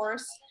on a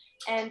horse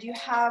and you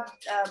have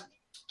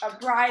a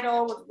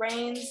bridle with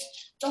reins,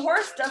 the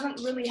horse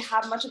doesn't really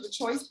have much of a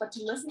choice but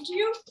to listen to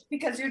you,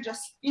 because you're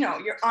just,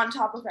 you're on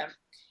top of him.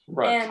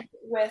 Right. And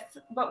with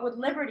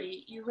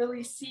Liberty, you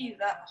really see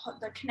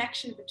the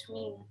connection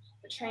between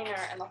the trainer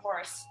and the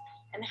horse,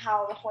 and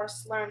how the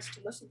horse learns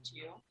to listen to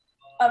you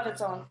of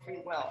its own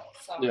free will.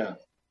 So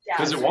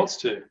because it wants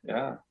to.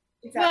 Yeah.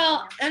 Exactly.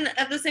 Well, and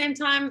at the same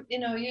time,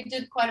 you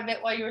did quite a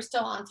bit while you were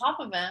still on top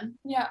of him.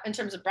 Yeah. In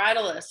terms of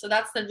bridleless. So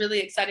that's the really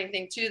exciting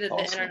thing too that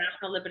the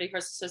International Liberty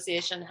Horse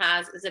Association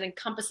has, is it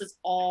encompasses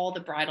all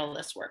the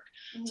bridleless work.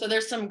 Mm-hmm. So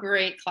there's some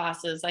great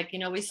classes. Like,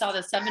 we saw the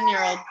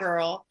 7-year-old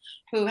girl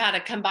who had a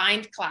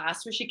combined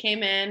class where she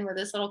came in with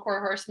this little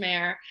quarter horse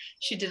mare.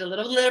 She did a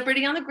little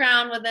Liberty on the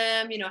ground with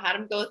him, had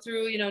him go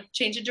through,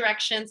 change of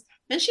directions.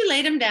 Then she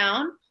laid him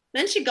down.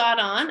 Then she got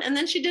on, and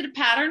then she did a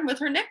pattern with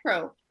her neck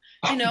rope.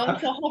 The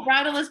whole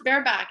bridleless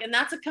bareback, and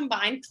that's a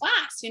combined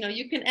class.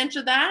 You can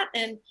enter that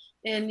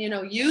in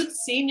youth,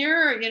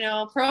 senior,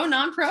 pro,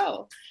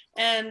 non-pro.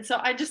 And so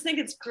I just think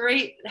it's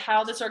great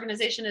how this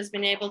organization has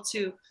been able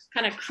to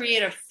kind of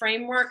create a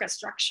framework, a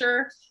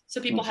structure, so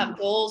people have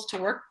goals to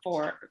work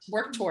toward.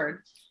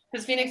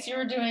 Because Phoenix, you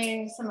were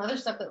doing some other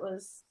stuff that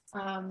was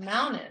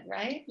mounted,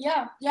 right?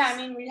 Yeah.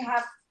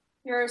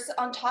 You're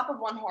on top of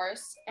one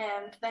horse,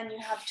 and then you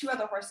have 2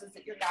 other horses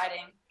that you're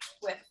guiding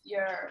with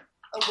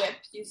a whip.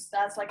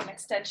 That's like an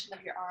extension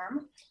of your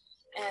arm,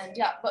 and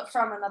but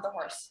from another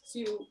horse. So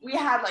we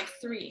had like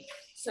 3.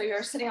 So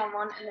you're sitting on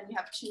one, and then you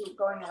have 2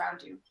 going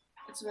around you.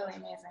 It's really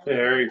amazing.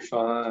 Very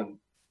fun.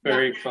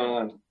 Very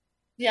fun.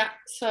 Yeah.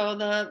 So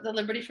the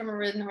Liberty from a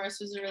ridden horse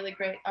was a really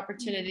great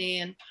opportunity,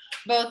 and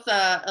both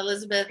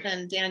Elizabeth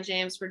and Dan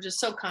James were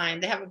just so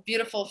kind. They have a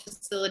beautiful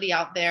facility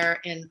out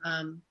there in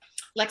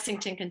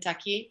Lexington,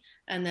 Kentucky.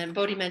 And then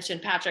Bodie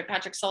mentioned Patrick.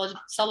 Patrick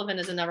Sullivan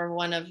is another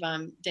one of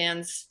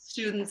Dan's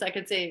students. I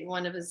could say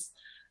one of his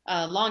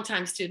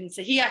longtime students.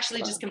 So he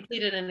actually just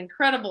completed an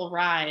incredible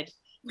ride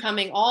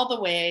coming all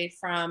the way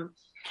from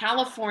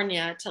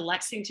California to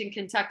Lexington,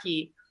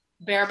 Kentucky,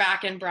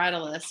 bareback and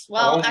bridleless.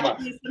 Well,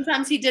 actually,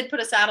 sometimes he did put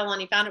a saddle on.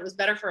 He found it was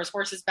better for his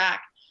horse's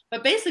back.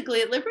 But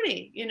basically at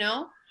Liberty,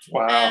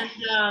 Wow.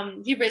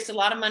 And he raised a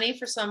lot of money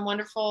for some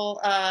wonderful,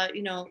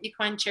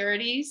 equine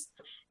charities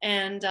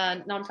and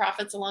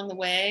nonprofits along the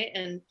way,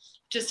 and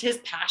just his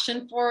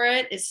passion for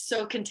it is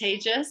so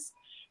contagious.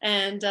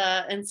 And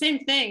same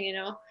thing,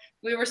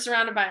 we were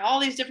surrounded by all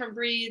these different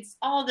breeds,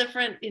 all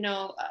different,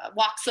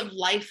 walks of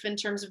life in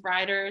terms of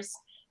riders.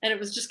 And it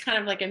was just kind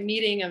of like a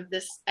meeting of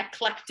this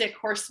eclectic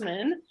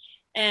horseman.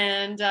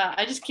 And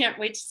I just can't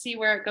wait to see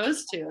where it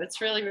goes to.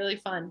 It's really, really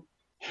fun.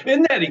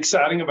 Isn't that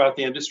exciting about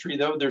the industry,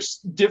 though? There's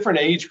different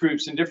age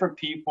groups and different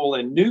people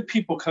and new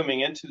people coming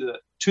into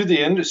the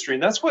industry.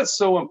 And that's what's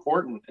so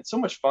important. It's so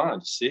much fun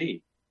to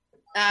see.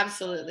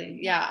 Absolutely.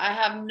 Yeah. I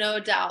have no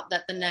doubt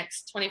that the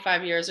next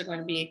 25 years are going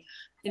to be,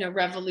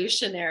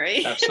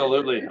 revolutionary.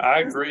 Absolutely. I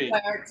agree.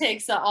 It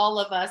takes all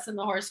of us in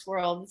the horse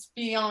world. It's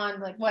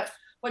beyond like what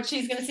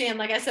she's going to see. And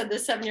like I said,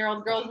 this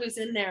 7-year-old girl who's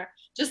in there,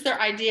 just their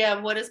idea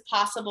of what is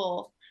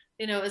possible,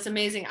 is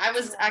amazing. I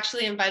was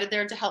actually invited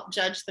there to help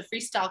judge the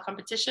freestyle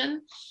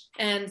competition.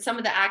 And some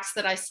of the acts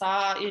that I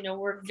saw,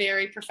 were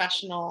very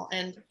professional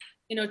and,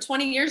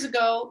 20 years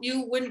ago,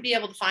 you wouldn't be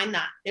able to find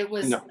that. It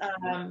was,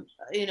 and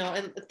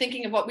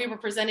thinking of what we were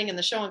presenting in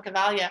the show in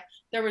Cavalia,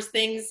 there was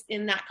things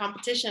in that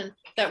competition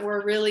that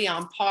were really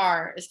on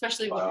par,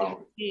 especially what we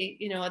would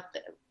see,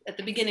 at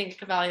the beginning of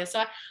Cavalia.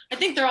 So I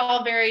think they're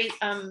all very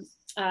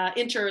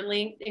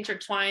interlinked,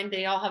 intertwined.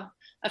 They all have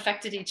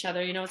affected each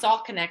other. It's all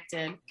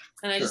connected.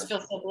 And I just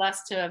feel so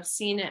blessed to have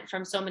seen it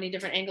from so many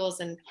different angles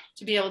and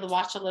to be able to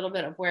watch a little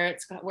bit of where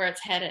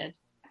it's headed.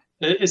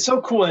 It's so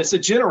cool. And it's a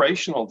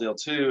generational deal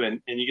too.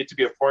 And you get to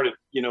be a part of,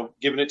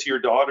 giving it to your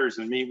daughters,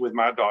 and me with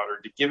my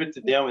daughter, to give it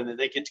to them, and then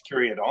they get to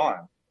carry it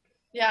on.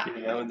 Yeah.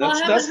 Well, I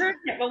haven't heard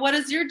it, but what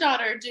does your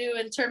daughter do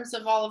in terms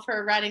of all of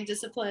her riding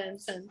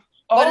disciplines? And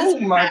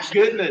my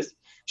goodness.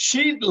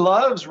 She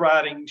loves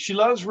riding. She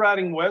loves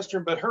riding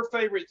Western, but her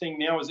favorite thing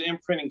now is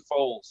imprinting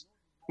foals.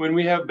 When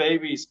we have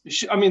babies,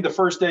 the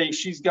first day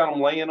she's got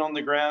them laying on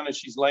the ground and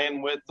she's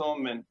laying with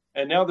them,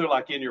 and now they're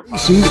like in your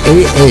pocket.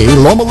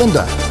 KCAA Loma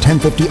Linda,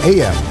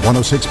 1050 AM,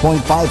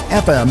 106.5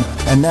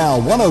 FM, and now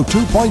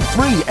 102.3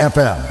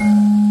 FM.